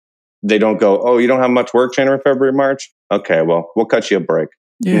 They don't go, "Oh, you don't have much work January, February, March? Okay, well, we'll cut you a break."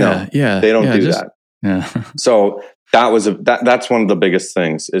 Yeah, no, yeah. They don't do that. Yeah. So That's one of the biggest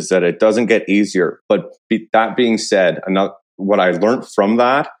things, is that it doesn't get easier. But that being said, what I learned from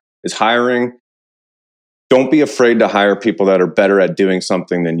that is hiring. Don't be afraid to hire people that are better at doing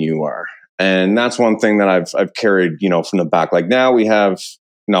something than you are. And that's one thing that I've carried, from the back. Like now we have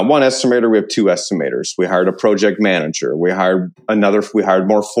not one estimator, we have 2 estimators. We hired a project manager. We hired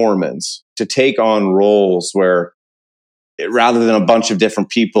more foremans to take on roles where rather than a bunch of different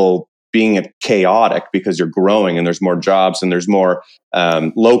people being chaotic, because you're growing and there's more jobs and there's more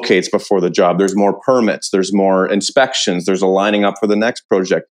locates before the job. There's more permits. There's more inspections. There's a lining up for the next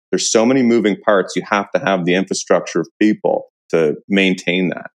project. There's so many moving parts. You have to have the infrastructure of people to maintain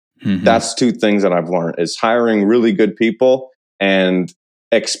that. Mm-hmm. That's 2 things that I've learned, is hiring really good people and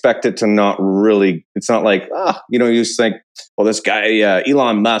expect it to not really, it's not like, you just think, well, this guy,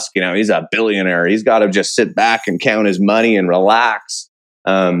 Elon Musk, he's a billionaire. He's got to just sit back and count his money and relax.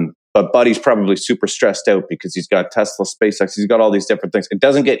 But Buddy's probably super stressed out because he's got Tesla, SpaceX. He's got all these different things. It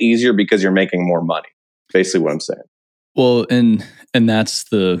doesn't get easier because you're making more money. Basically what I'm saying. Well, and that's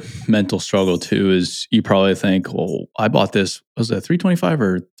the mental struggle too, is you probably think, well, I bought this, was it 325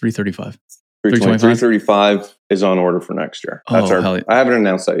 or 335? 335 is on order for next year. That's I haven't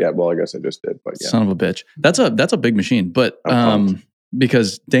announced that yet. Well, I guess I just did, but yeah. Son of a bitch. That's a big machine, but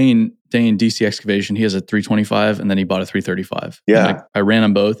because Dane DC Excavation, he has a 325 and then he bought a 335. Yeah. I ran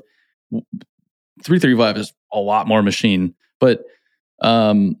them both. 335 is a lot more machine, but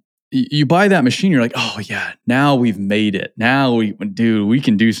you buy that machine, you're like, oh yeah, now we've made it. Now we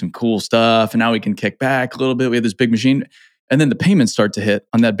can do some cool stuff, and now we can kick back a little bit. We have this big machine, and then the payments start to hit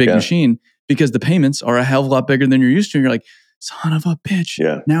on that big machine, because the payments are a hell of a lot bigger than you're used to. And you're like, son of a bitch.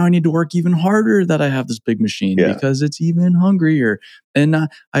 Yeah. Now I need to work even harder that I have this big machine because it's even hungrier. And I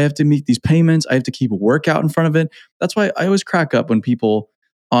have to meet these payments. I have to keep a workout in front of it. That's why I always crack up when people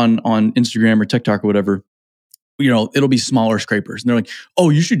on Instagram or TikTok or whatever, it'll be smaller scrapers. And they're like, oh,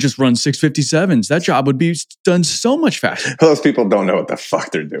 you should just run 657s. That job would be done so much faster. Those people don't know what the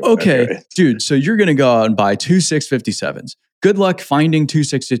fuck they're doing. Okay, dude. So you're going to go out and buy 2 657s. Good luck finding 2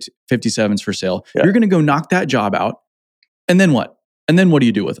 657s for sale. Yeah. You're going to go knock that job out. And then what? And then what do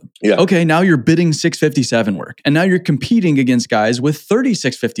you do with them? Yeah. Okay, now you're bidding 657 work. And now you're competing against guys with 30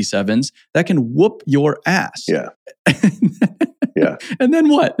 657s that can whoop your ass. Yeah. Yeah. And then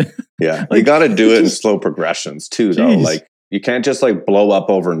what? Yeah. You got to do it in slow progressions too, though. Like, you can't just blow up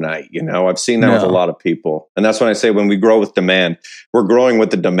overnight. I've seen that with a lot of people. And that's when I say, when we grow with demand, we're growing with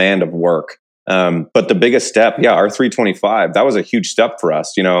the demand of work. But the biggest step, our 325, that was a huge step for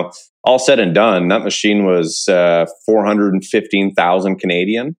us. All said and done, that machine was 415,000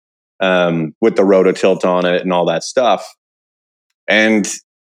 Canadian with the rototilt on it and all that stuff. And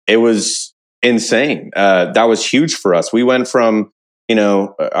it was insane. That was huge for us. We went from,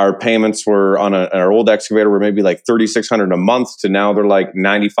 our payments were on our old excavator were maybe like $3,600 a month to now they're like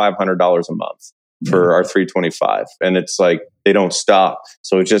 $9,500 a month for our 325. And it's like, they don't stop.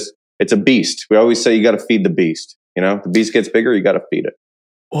 So it's a beast. We always say you got to feed the beast. The beast gets bigger, you got to feed it.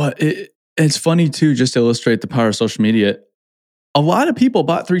 Well, it's funny too, just to illustrate the power of social media. A lot of people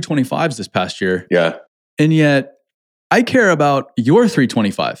bought 325s this past year. Yeah. And yet I care about your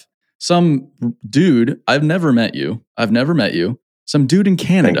 325. Some dude, I've never met you. Some dude in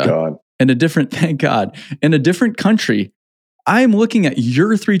Canada. Thank God. Thank God. In a different country. I'm looking at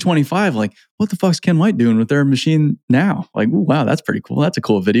your 325 like, what the fuck's Ken White doing with their machine now? Like, ooh, wow, that's pretty cool. That's a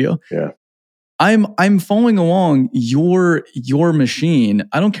cool video. Yeah. I'm following along your machine.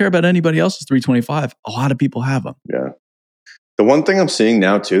 I don't care about anybody else's 325. A lot of people have them. Yeah. The one thing I'm seeing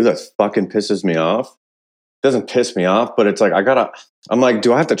now too that fucking pisses me off, doesn't piss me off, but it's like, I'm like,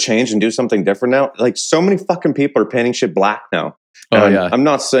 do I have to change and do something different now? Like, so many fucking people are painting shit black now. Oh, yeah. I'm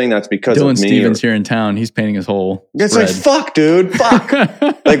not saying that's because Dylan of me. Stevens here in town, he's painting his whole It's red. Like, fuck, dude. Fuck.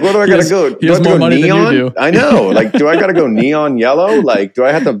 Like, what do I got to go? He has more money neon? than you do. I know. Like, do I got to go neon yellow? Like, do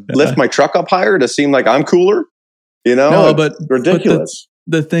I have to lift my truck up higher to seem like I'm cooler? No, but ridiculous.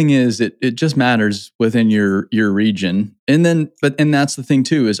 But the thing is, it just matters within your region. And that's the thing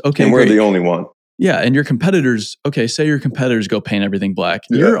too, is okay, and we're great. the only one. Yeah, and your competitors, say your competitors go paint everything black.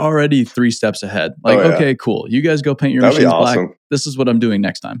 Yeah. You're already 3 steps ahead. Like, okay, cool. You guys go paint your machines awesome. Black. This is what I'm doing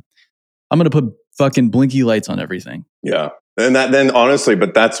next time. I'm going to put fucking blinky lights on everything. Yeah. And then honestly,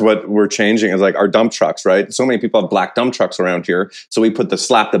 but that's what we're changing is like our dump trucks, right? So many people have black dump trucks around here. So we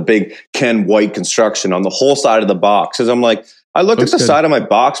slap the big Ken White construction on the whole side of the box. Cause I'm like, I look at the side of my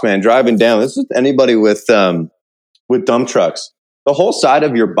box, man, driving down. This is anybody with dump trucks. The whole side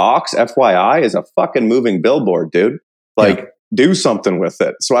of your box, FYI, is a fucking moving billboard, dude. Like, do something with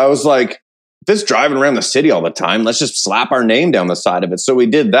it. So I was like, if it's driving around the city all the time, let's just slap our name down the side of it. So we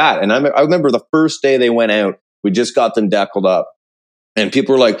did that. And I remember the first day they went out, We just got them deckled up. And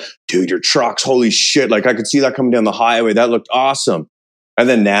people were like, dude, your trucks, holy shit. Like I could see that coming down the highway. That looked awesome. And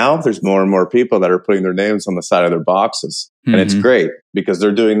then now there's more and more people that are putting their names on the side of their boxes. And it's great because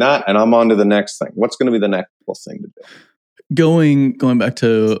they're doing that. And I'm on to the next thing. What's going to be the next thing to do? Going back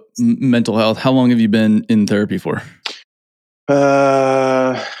to mental health, how long have you been in therapy for?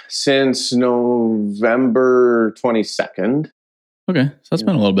 Since November 22nd. Okay. So that's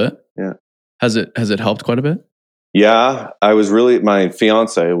been a little bit. Yeah. Has it helped quite a bit? Yeah. I was really, my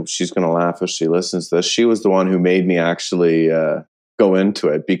fiance, she's going to laugh if she listens to this. She was the one who made me actually go into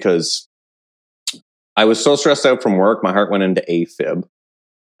it because I was so stressed out from work. My heart went into AFib,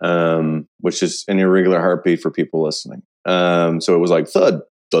 which is an irregular heartbeat for people listening. So it was like thud,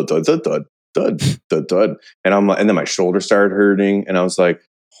 thud, thud, thud, thud, thud, thud, thud. And I'm like, and then my shoulder started hurting and I was like,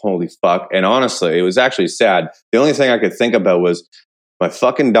 holy fuck. And honestly, it was actually sad. The only thing I could think about was my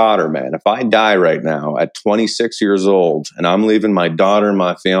fucking daughter, man. If I die right now at 26 years old and I'm leaving my daughter and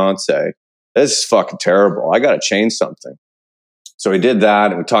my fiance, this is fucking terrible. I got to change something. So we did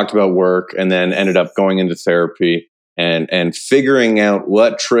that and we talked about work and then ended up going into therapy and figuring out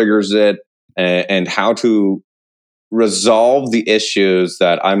what triggers it and how to resolve the issues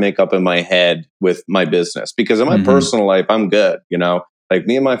that I make up in my head with my business. Because in my personal life, I'm good. You know, like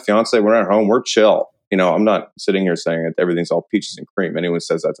me and my fiance, we're at home, we're chill. You know, I'm not sitting here saying that everything's all peaches and cream. Anyone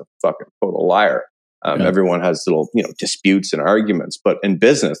says that's a fucking total liar. Everyone has little, disputes and arguments. But in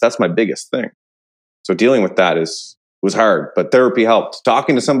business, that's my biggest thing. So dealing with that was hard, but therapy helped.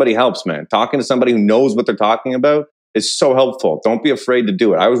 Talking to somebody helps, man. Talking to somebody who knows what they're talking about is so helpful. Don't be afraid to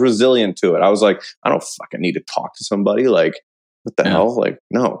do it. I was resilient to it. I was like, I don't fucking need to talk to somebody. Like, what the hell? Like,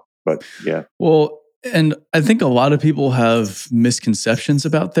 no. But yeah. Well, and I think a lot of people have misconceptions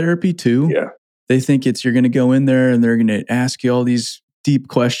about therapy too. Yeah. They think you're going to go in there and they're going to ask you all these deep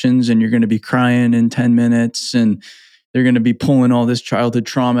questions and you're going to be crying in 10 minutes and they're going to be pulling all this childhood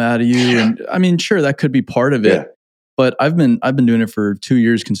trauma out of you. And I mean, sure, that could be part of it. Yeah. But I've been doing it for 2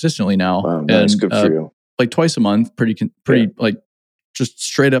 years consistently now. Wow, that's good for you. Like twice a month, pretty like just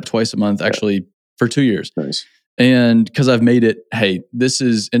straight up twice a month, actually for 2 years. Nice. And because I've made it, hey,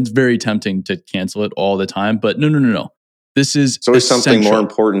 it's very tempting to cancel it all the time, but no. This is it's always something more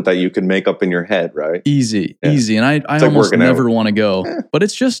important that you can make up in your head, right? Easy. And I almost never want to go, but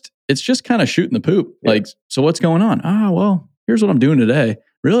it's just kind of shooting the poop. Yeah. Like, so what's going on? Well, here's what I'm doing today.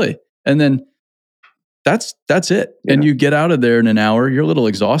 Really? And then that's it. Yeah. And you get out of there in an hour, you're a little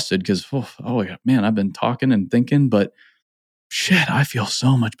exhausted because, oh man, I've been talking and thinking, but shit, I feel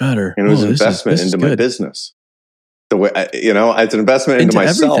so much better. And it was an investment into my business. The way, it's an investment into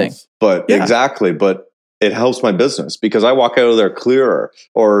myself, everything. But exactly. But it helps my business because I walk out of there clearer,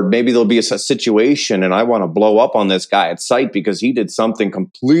 or maybe there'll be a situation and I want to blow up on this guy at sight because he did something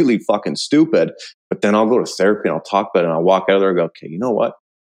completely fucking stupid. But then I'll go to therapy and I'll talk about it and I'll walk out of there and go, okay, you know what?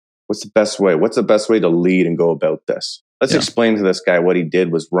 What's the best way? What's the best way to lead and go about this? Let's explain to this guy what he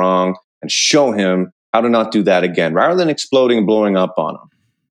did was wrong and show him how to not do that again, rather than exploding and blowing up on him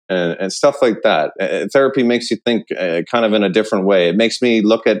and stuff like that. Therapy makes you think kind of in a different way. It makes me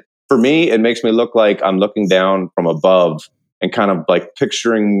it makes me look like I'm looking down from above and kind of like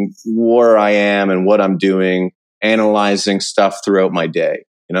picturing where I am and what I'm doing, analyzing stuff throughout my day.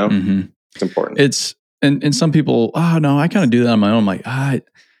 It's important. And some people, no, I kind of do that on my own. I'm like,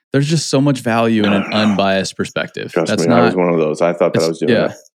 there's just so much value in an unbiased perspective. Trust me, I was one of those. I thought that I was doing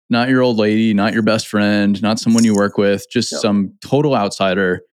that. Not your old lady, not your best friend, not someone you work with, just some total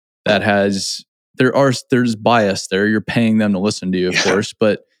outsider that there's bias there. You're paying them to listen to you, of course,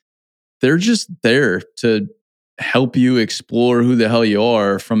 but they're just there to help you explore who the hell you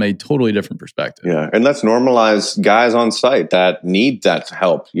are from a totally different perspective. Yeah. And let's normalize guys on site that need that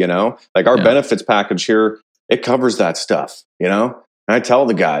help, like our benefits package here, it covers that stuff, And I tell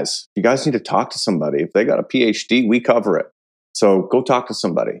the guys, you guys need to talk to somebody. If they got a PhD, we cover it. So go talk to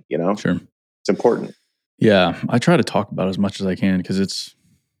somebody, Sure. It's important. Yeah. I try to talk about it as much as I can because it's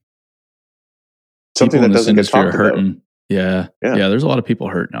something that doesn't get talked about. Yeah. There's a lot of people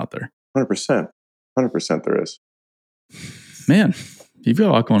hurting out there. 100%. 100% there is. Man, you've got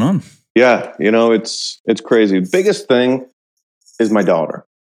a lot going on. Yeah. It's crazy. The biggest thing is my daughter.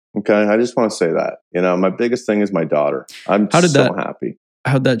 Okay. I just want to say that, my biggest thing is my daughter. I'm so happy.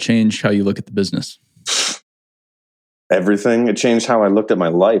 How'd that change how you look at the business? Everything. It changed how I looked at my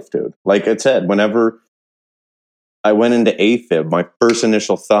life, dude. Like I said, whenever I went into AFib, my first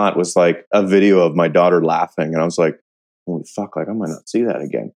initial thought was like a video of my daughter laughing. And I was like, holy fuck, like I might not see that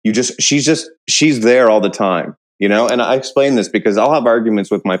again. She's there all the time, And I explain this because I'll have arguments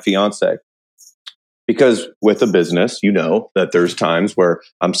with my fiance Because with a business, you know that there's times where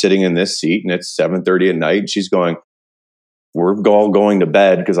I'm sitting in this seat and it's 7:30 at night and she's going, we're all going to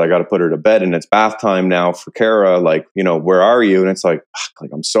bed because I got to put her to bed and it's bath time now for Kara. Like, you know, where are you? And it's like,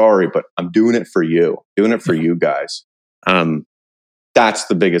 I'm sorry, but I'm doing it for you, doing it for you guys. That's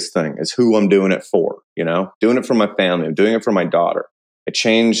the biggest thing, is who I'm doing it for, you know, doing it for my family. I'm doing it for my daughter. It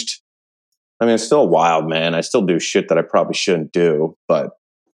changed. I mean, it's still wild, man. I still do shit that I probably shouldn't do, but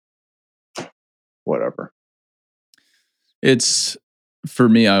whatever. It's, for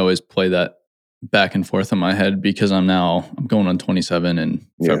me, I always play that back and forth in my head because I'm going on 27 in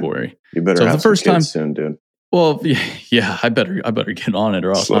February. You better have the first time soon, dude. Well, yeah, I better get on it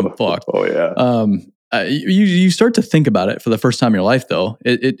or else I'm fucked. Oh yeah. You start to think about it for the first time in your life, though.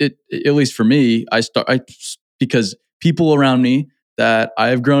 It at least for me, because people around me that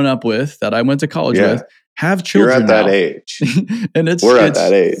I've grown up with, that I went to college with, have children. You're at that age, and we're at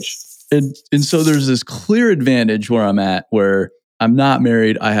that age, and so there's this clear advantage where I'm at, where I'm not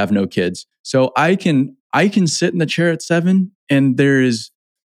married, I have no kids, so I can sit in the chair at 7, and there's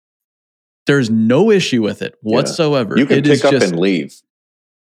no issue with it whatsoever. You can pick up and leave.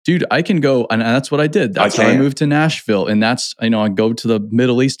 Dude, I can go, and that's what I did. That's how I moved to Nashville. And that's, I go to the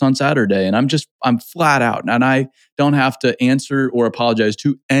Middle East on Saturday, and I'm flat out, and I don't have to answer or apologize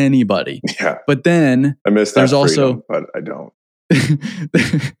to anybody. Yeah. But then I miss that freedom, but I don't.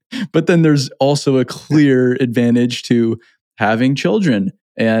 But then there's also a clear advantage to having children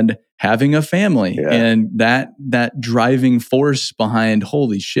and having a family, and that driving force behind,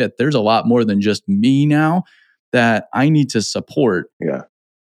 holy shit, there's a lot more than just me now that I need to support. Yeah.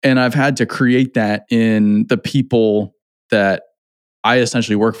 And I've had to create that in the people that I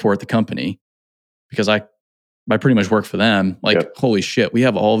essentially work for at the company, because I pretty much work for them. Like, holy shit, we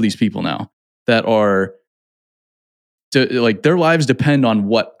have all of these people now that are, like, their lives depend on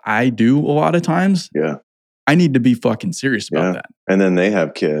what I do a lot of times. Yeah. I need to be fucking serious about that. And then they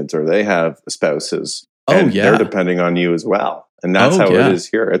have kids or they have spouses. And they're depending on you as well. And that's how it is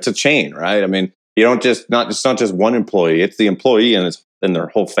here. It's a chain, right? I mean, you don't just, not just one employee, it's the employee and their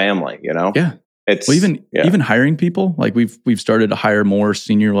whole family, you know? Yeah. It's even hiring people, like we've started to hire more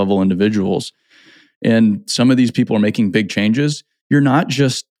senior level individuals, and some of these people are making big changes. You're not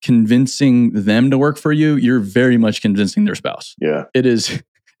just convincing them to work for you, you're very much convincing their spouse. Yeah. It is.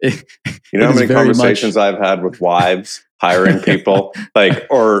 You know how many conversations I've had with wives hiring people, like,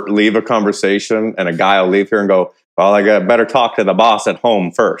 or leave a conversation and a guy will leave here and go, well, I better talk to the boss at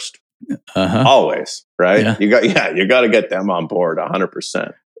home first. Always, right? Yeah. You got to get them on board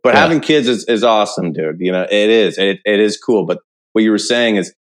 100%. But having kids is awesome, dude. You know, it is cool. But what you were saying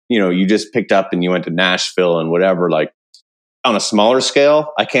is, you know, you just picked up and you went to Nashville and whatever, like, on a smaller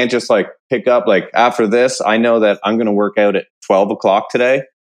scale. I can't just like pick up, like, after this, I know that I'm going to work out at 12 o'clock today.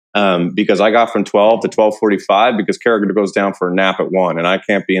 Because I got from 12 to 12:45 because Kara goes down for a nap at 1 and I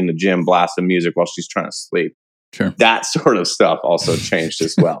can't be in the gym blasting music while she's trying to sleep. Sure. That sort of stuff also changed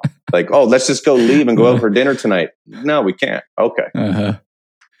as well. Like, oh, let's just go leave and go out for dinner tonight. No, we can't. Okay.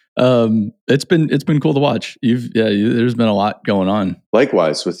 It's been cool to watch. There's been a lot going on.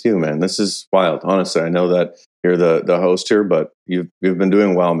 Likewise with you, man. This is wild. Honestly, I know that you're the host here, but you've been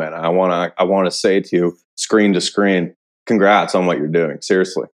doing well, man. I want to say to you, screen to screen, congrats on what you're doing.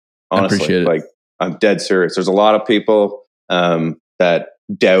 Seriously. Honestly, I appreciate it. Like, I'm dead serious. There's a lot of people that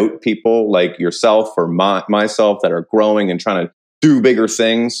doubt people like yourself or myself that are growing and trying to do bigger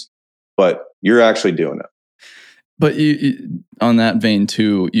things, but you're actually doing it. But you, on that vein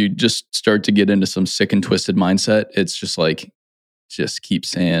too, you just start to get into some sick and twisted mindset. It's just like, just keep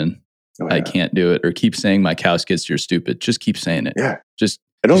saying, I can't do it, or keep saying my caskets, you're stupid. Just keep saying it. Yeah.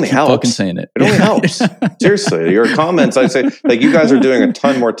 It only helps. Fucking saying it. It only helps. Seriously, your comments, I say, like, you guys are doing a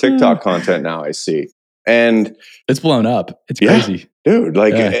ton more TikTok content now, I see. And it's blown up. It's crazy. Dude,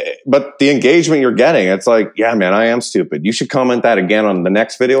 like, but the engagement you're getting, it's like, yeah, man, I am stupid. You should comment that again on the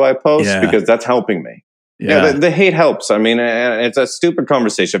next video I post because that's helping me. Yeah, the hate helps. I mean, it's a stupid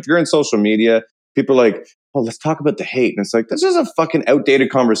conversation. If you're in social media, people are like, oh, let's talk about the hate. And it's like, this is a fucking outdated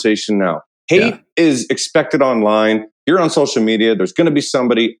conversation now. Hate is expected online. You're on social media. There's going to be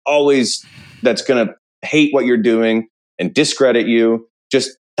somebody always that's going to hate what you're doing and discredit you.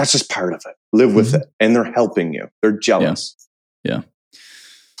 That's just part of it. Live with it. And they're helping you. They're jealous. Yeah.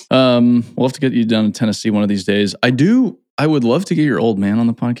 We'll have to get you down to Tennessee one of these days. I would love to get your old man on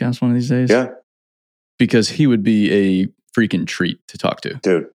the podcast one of these days. Yeah. Because he would be a freaking treat to talk to.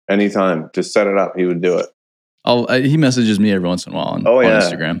 Dude, anytime. Just set it up. He would do it. He messages me every once in a while on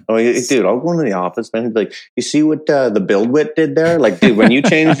Instagram. Oh, dude, I'll go into the office, man. He'd be like, you see what the BuildWit did there? Like, dude, when you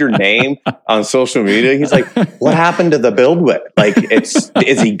changed your name on social media, he's like, what happened to the BuildWit? Like,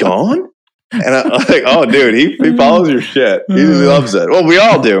 is he gone? And I'm like, oh, dude, he follows your shit. He loves it. Well, we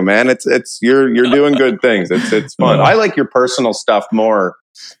all do, man. It's you're doing good things. It's fun. I like your personal stuff more.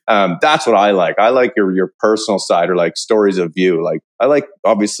 That's what I like. I like your personal side, or like stories of you. Like I like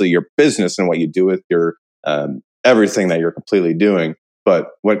obviously your business and what you do with your everything that you're completely doing. But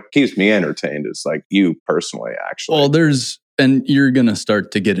what keeps me entertained is like you personally, actually. Well, and you're going to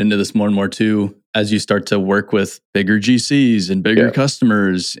start to get into this more and more too, as you start to work with bigger GCs and bigger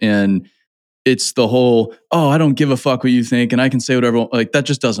customers. And it's the whole, oh, I don't give a fuck what you think and I can say whatever. Like that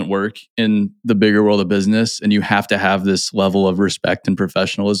just doesn't work in the bigger world of business. And you have to have this level of respect and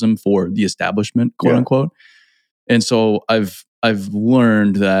professionalism for the establishment, quote unquote. And so I've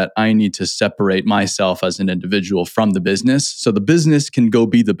learned that I need to separate myself as an individual from the business. So the business can go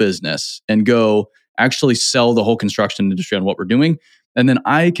be the business and go actually sell the whole construction industry on what we're doing. And then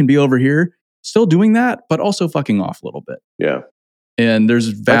I can be over here still doing that, but also fucking off a little bit. Yeah. And there's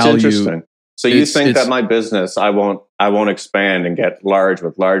value. That's interesting. So you think that my business, I won't expand and get large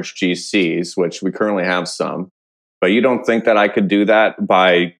with large GCs, which we currently have some, but you don't think that I could do that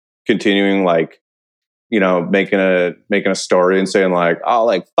by continuing like, you know, making a story and saying like, oh,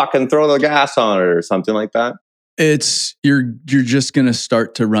 like fucking throw the gas on it or something like that? It's you're just gonna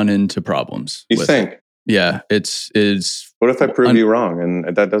start to run into problems. You think? Yeah, it's. What if I prove you wrong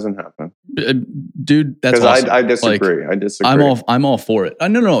and that doesn't happen, dude? That's awesome. I disagree. Like, I disagree. I'm all for it.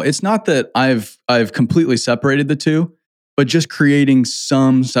 No. It's not that I've completely separated the two, but just creating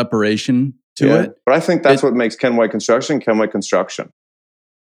some separation to it. But I think that's what makes Ken White Construction.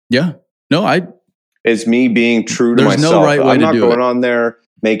 Yeah. No, it's me being true to myself. No right way I'm to not do going it. on there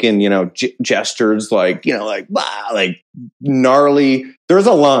making, gestures like, like gnarly. There's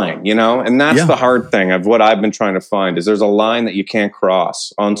a line, and that's the hard thing of what I've been trying to find is there's a line that you can't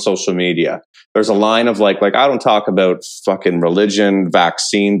cross on social media. There's a line of like I don't talk about fucking religion,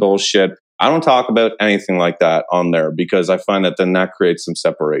 vaccine bullshit. I don't talk about anything like that on there because I find that then that creates some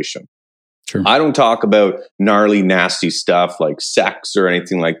separation. Sure. I don't talk about gnarly, nasty stuff like sex or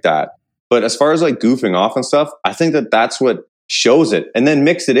anything like that. But as far as like goofing off and stuff, I think that that's what shows it. And then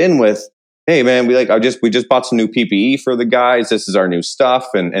mix it in with, hey man, we just bought some new PPE for the guys. This is our new stuff.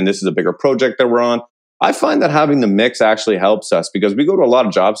 And this is a bigger project that we're on. I find that having the mix actually helps us because we go to a lot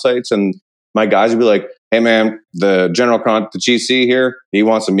of job sites and my guys will be like, hey man, the GC here, he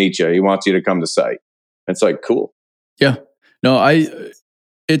wants to meet you. He wants you to come to site. It's like, cool. Yeah. No,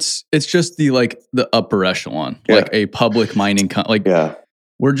 it's just the upper echelon, like a public mining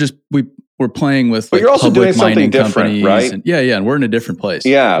we're playing with but you're also doing something different, right? And, and we're in a different place.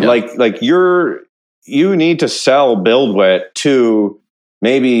 Yeah. Like you need to sell BuildWitt to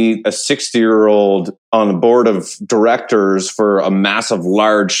maybe a 60-year-old on the board of directors for a massive,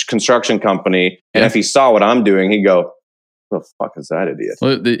 large construction company. And if he saw what I'm doing, he'd go, "What the fuck is that idiot?"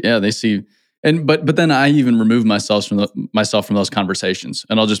 Well, they see. And but then I even remove myself from those conversations,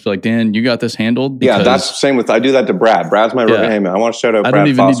 and I'll just be like, Dan, you got this handled. Yeah, that's the same with. I do that to Brad. Brad's my hey man, I want to shout out. I Brad don't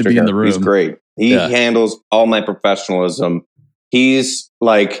even Foster need to be here. In the room. He's great. He handles all my professionalism. He's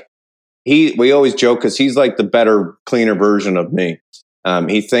like we always joke because he's like the better, cleaner version of me.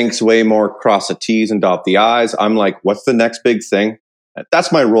 He thinks way more cross the T's and dot the I's. I'm like, what's the next big thing?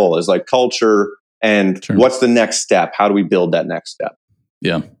 That's my role is like culture and what's the next step? How do we build that next step?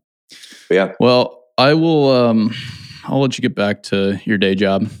 Yeah. But yeah. Well, I will. I'll let you get back to your day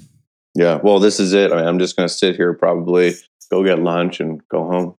job. Yeah. Well, this is it. I mean, I'm just going to sit here, probably go get lunch and go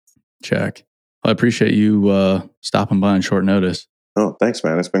home. Check. Well, I appreciate you stopping by on short notice. Oh, thanks,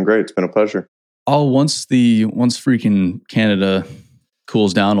 man. It's been great. It's been a pleasure. Once freaking Canada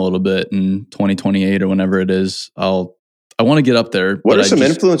cools down a little bit in 2028 or whenever it is, I want to get up there. What are some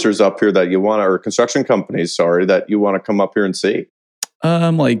influencers up here that you want, or construction companies, that you want to come up here and see?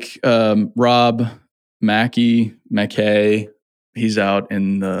 Rob McKay, he's out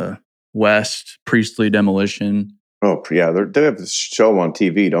in the West, Priestley Demolition. Oh yeah, they have this show on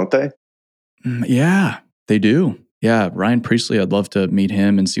TV, don't they? Yeah, they do. Yeah, Ryan Priestley, I'd love to meet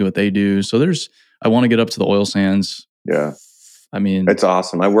him and see what they do. So I want to get up to the oil sands. Yeah. I mean, it's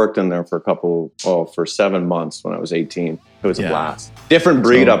awesome. I worked in there for 7 months when I was 18. It was a blast. Different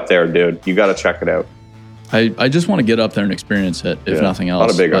breed up there, dude. You got to check it out. I just want to get up there and experience it, if nothing else. A lot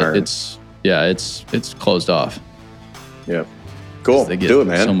of big iron. It's closed off. Yeah. Cool. They get do it,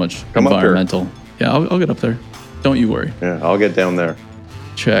 man. So much Come environmental. Up here. Yeah, I'll get up there. Don't you worry. Yeah, I'll get down there.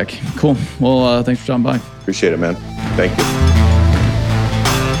 Check. Cool. Well, thanks for stopping by. Appreciate it, man. Thank you.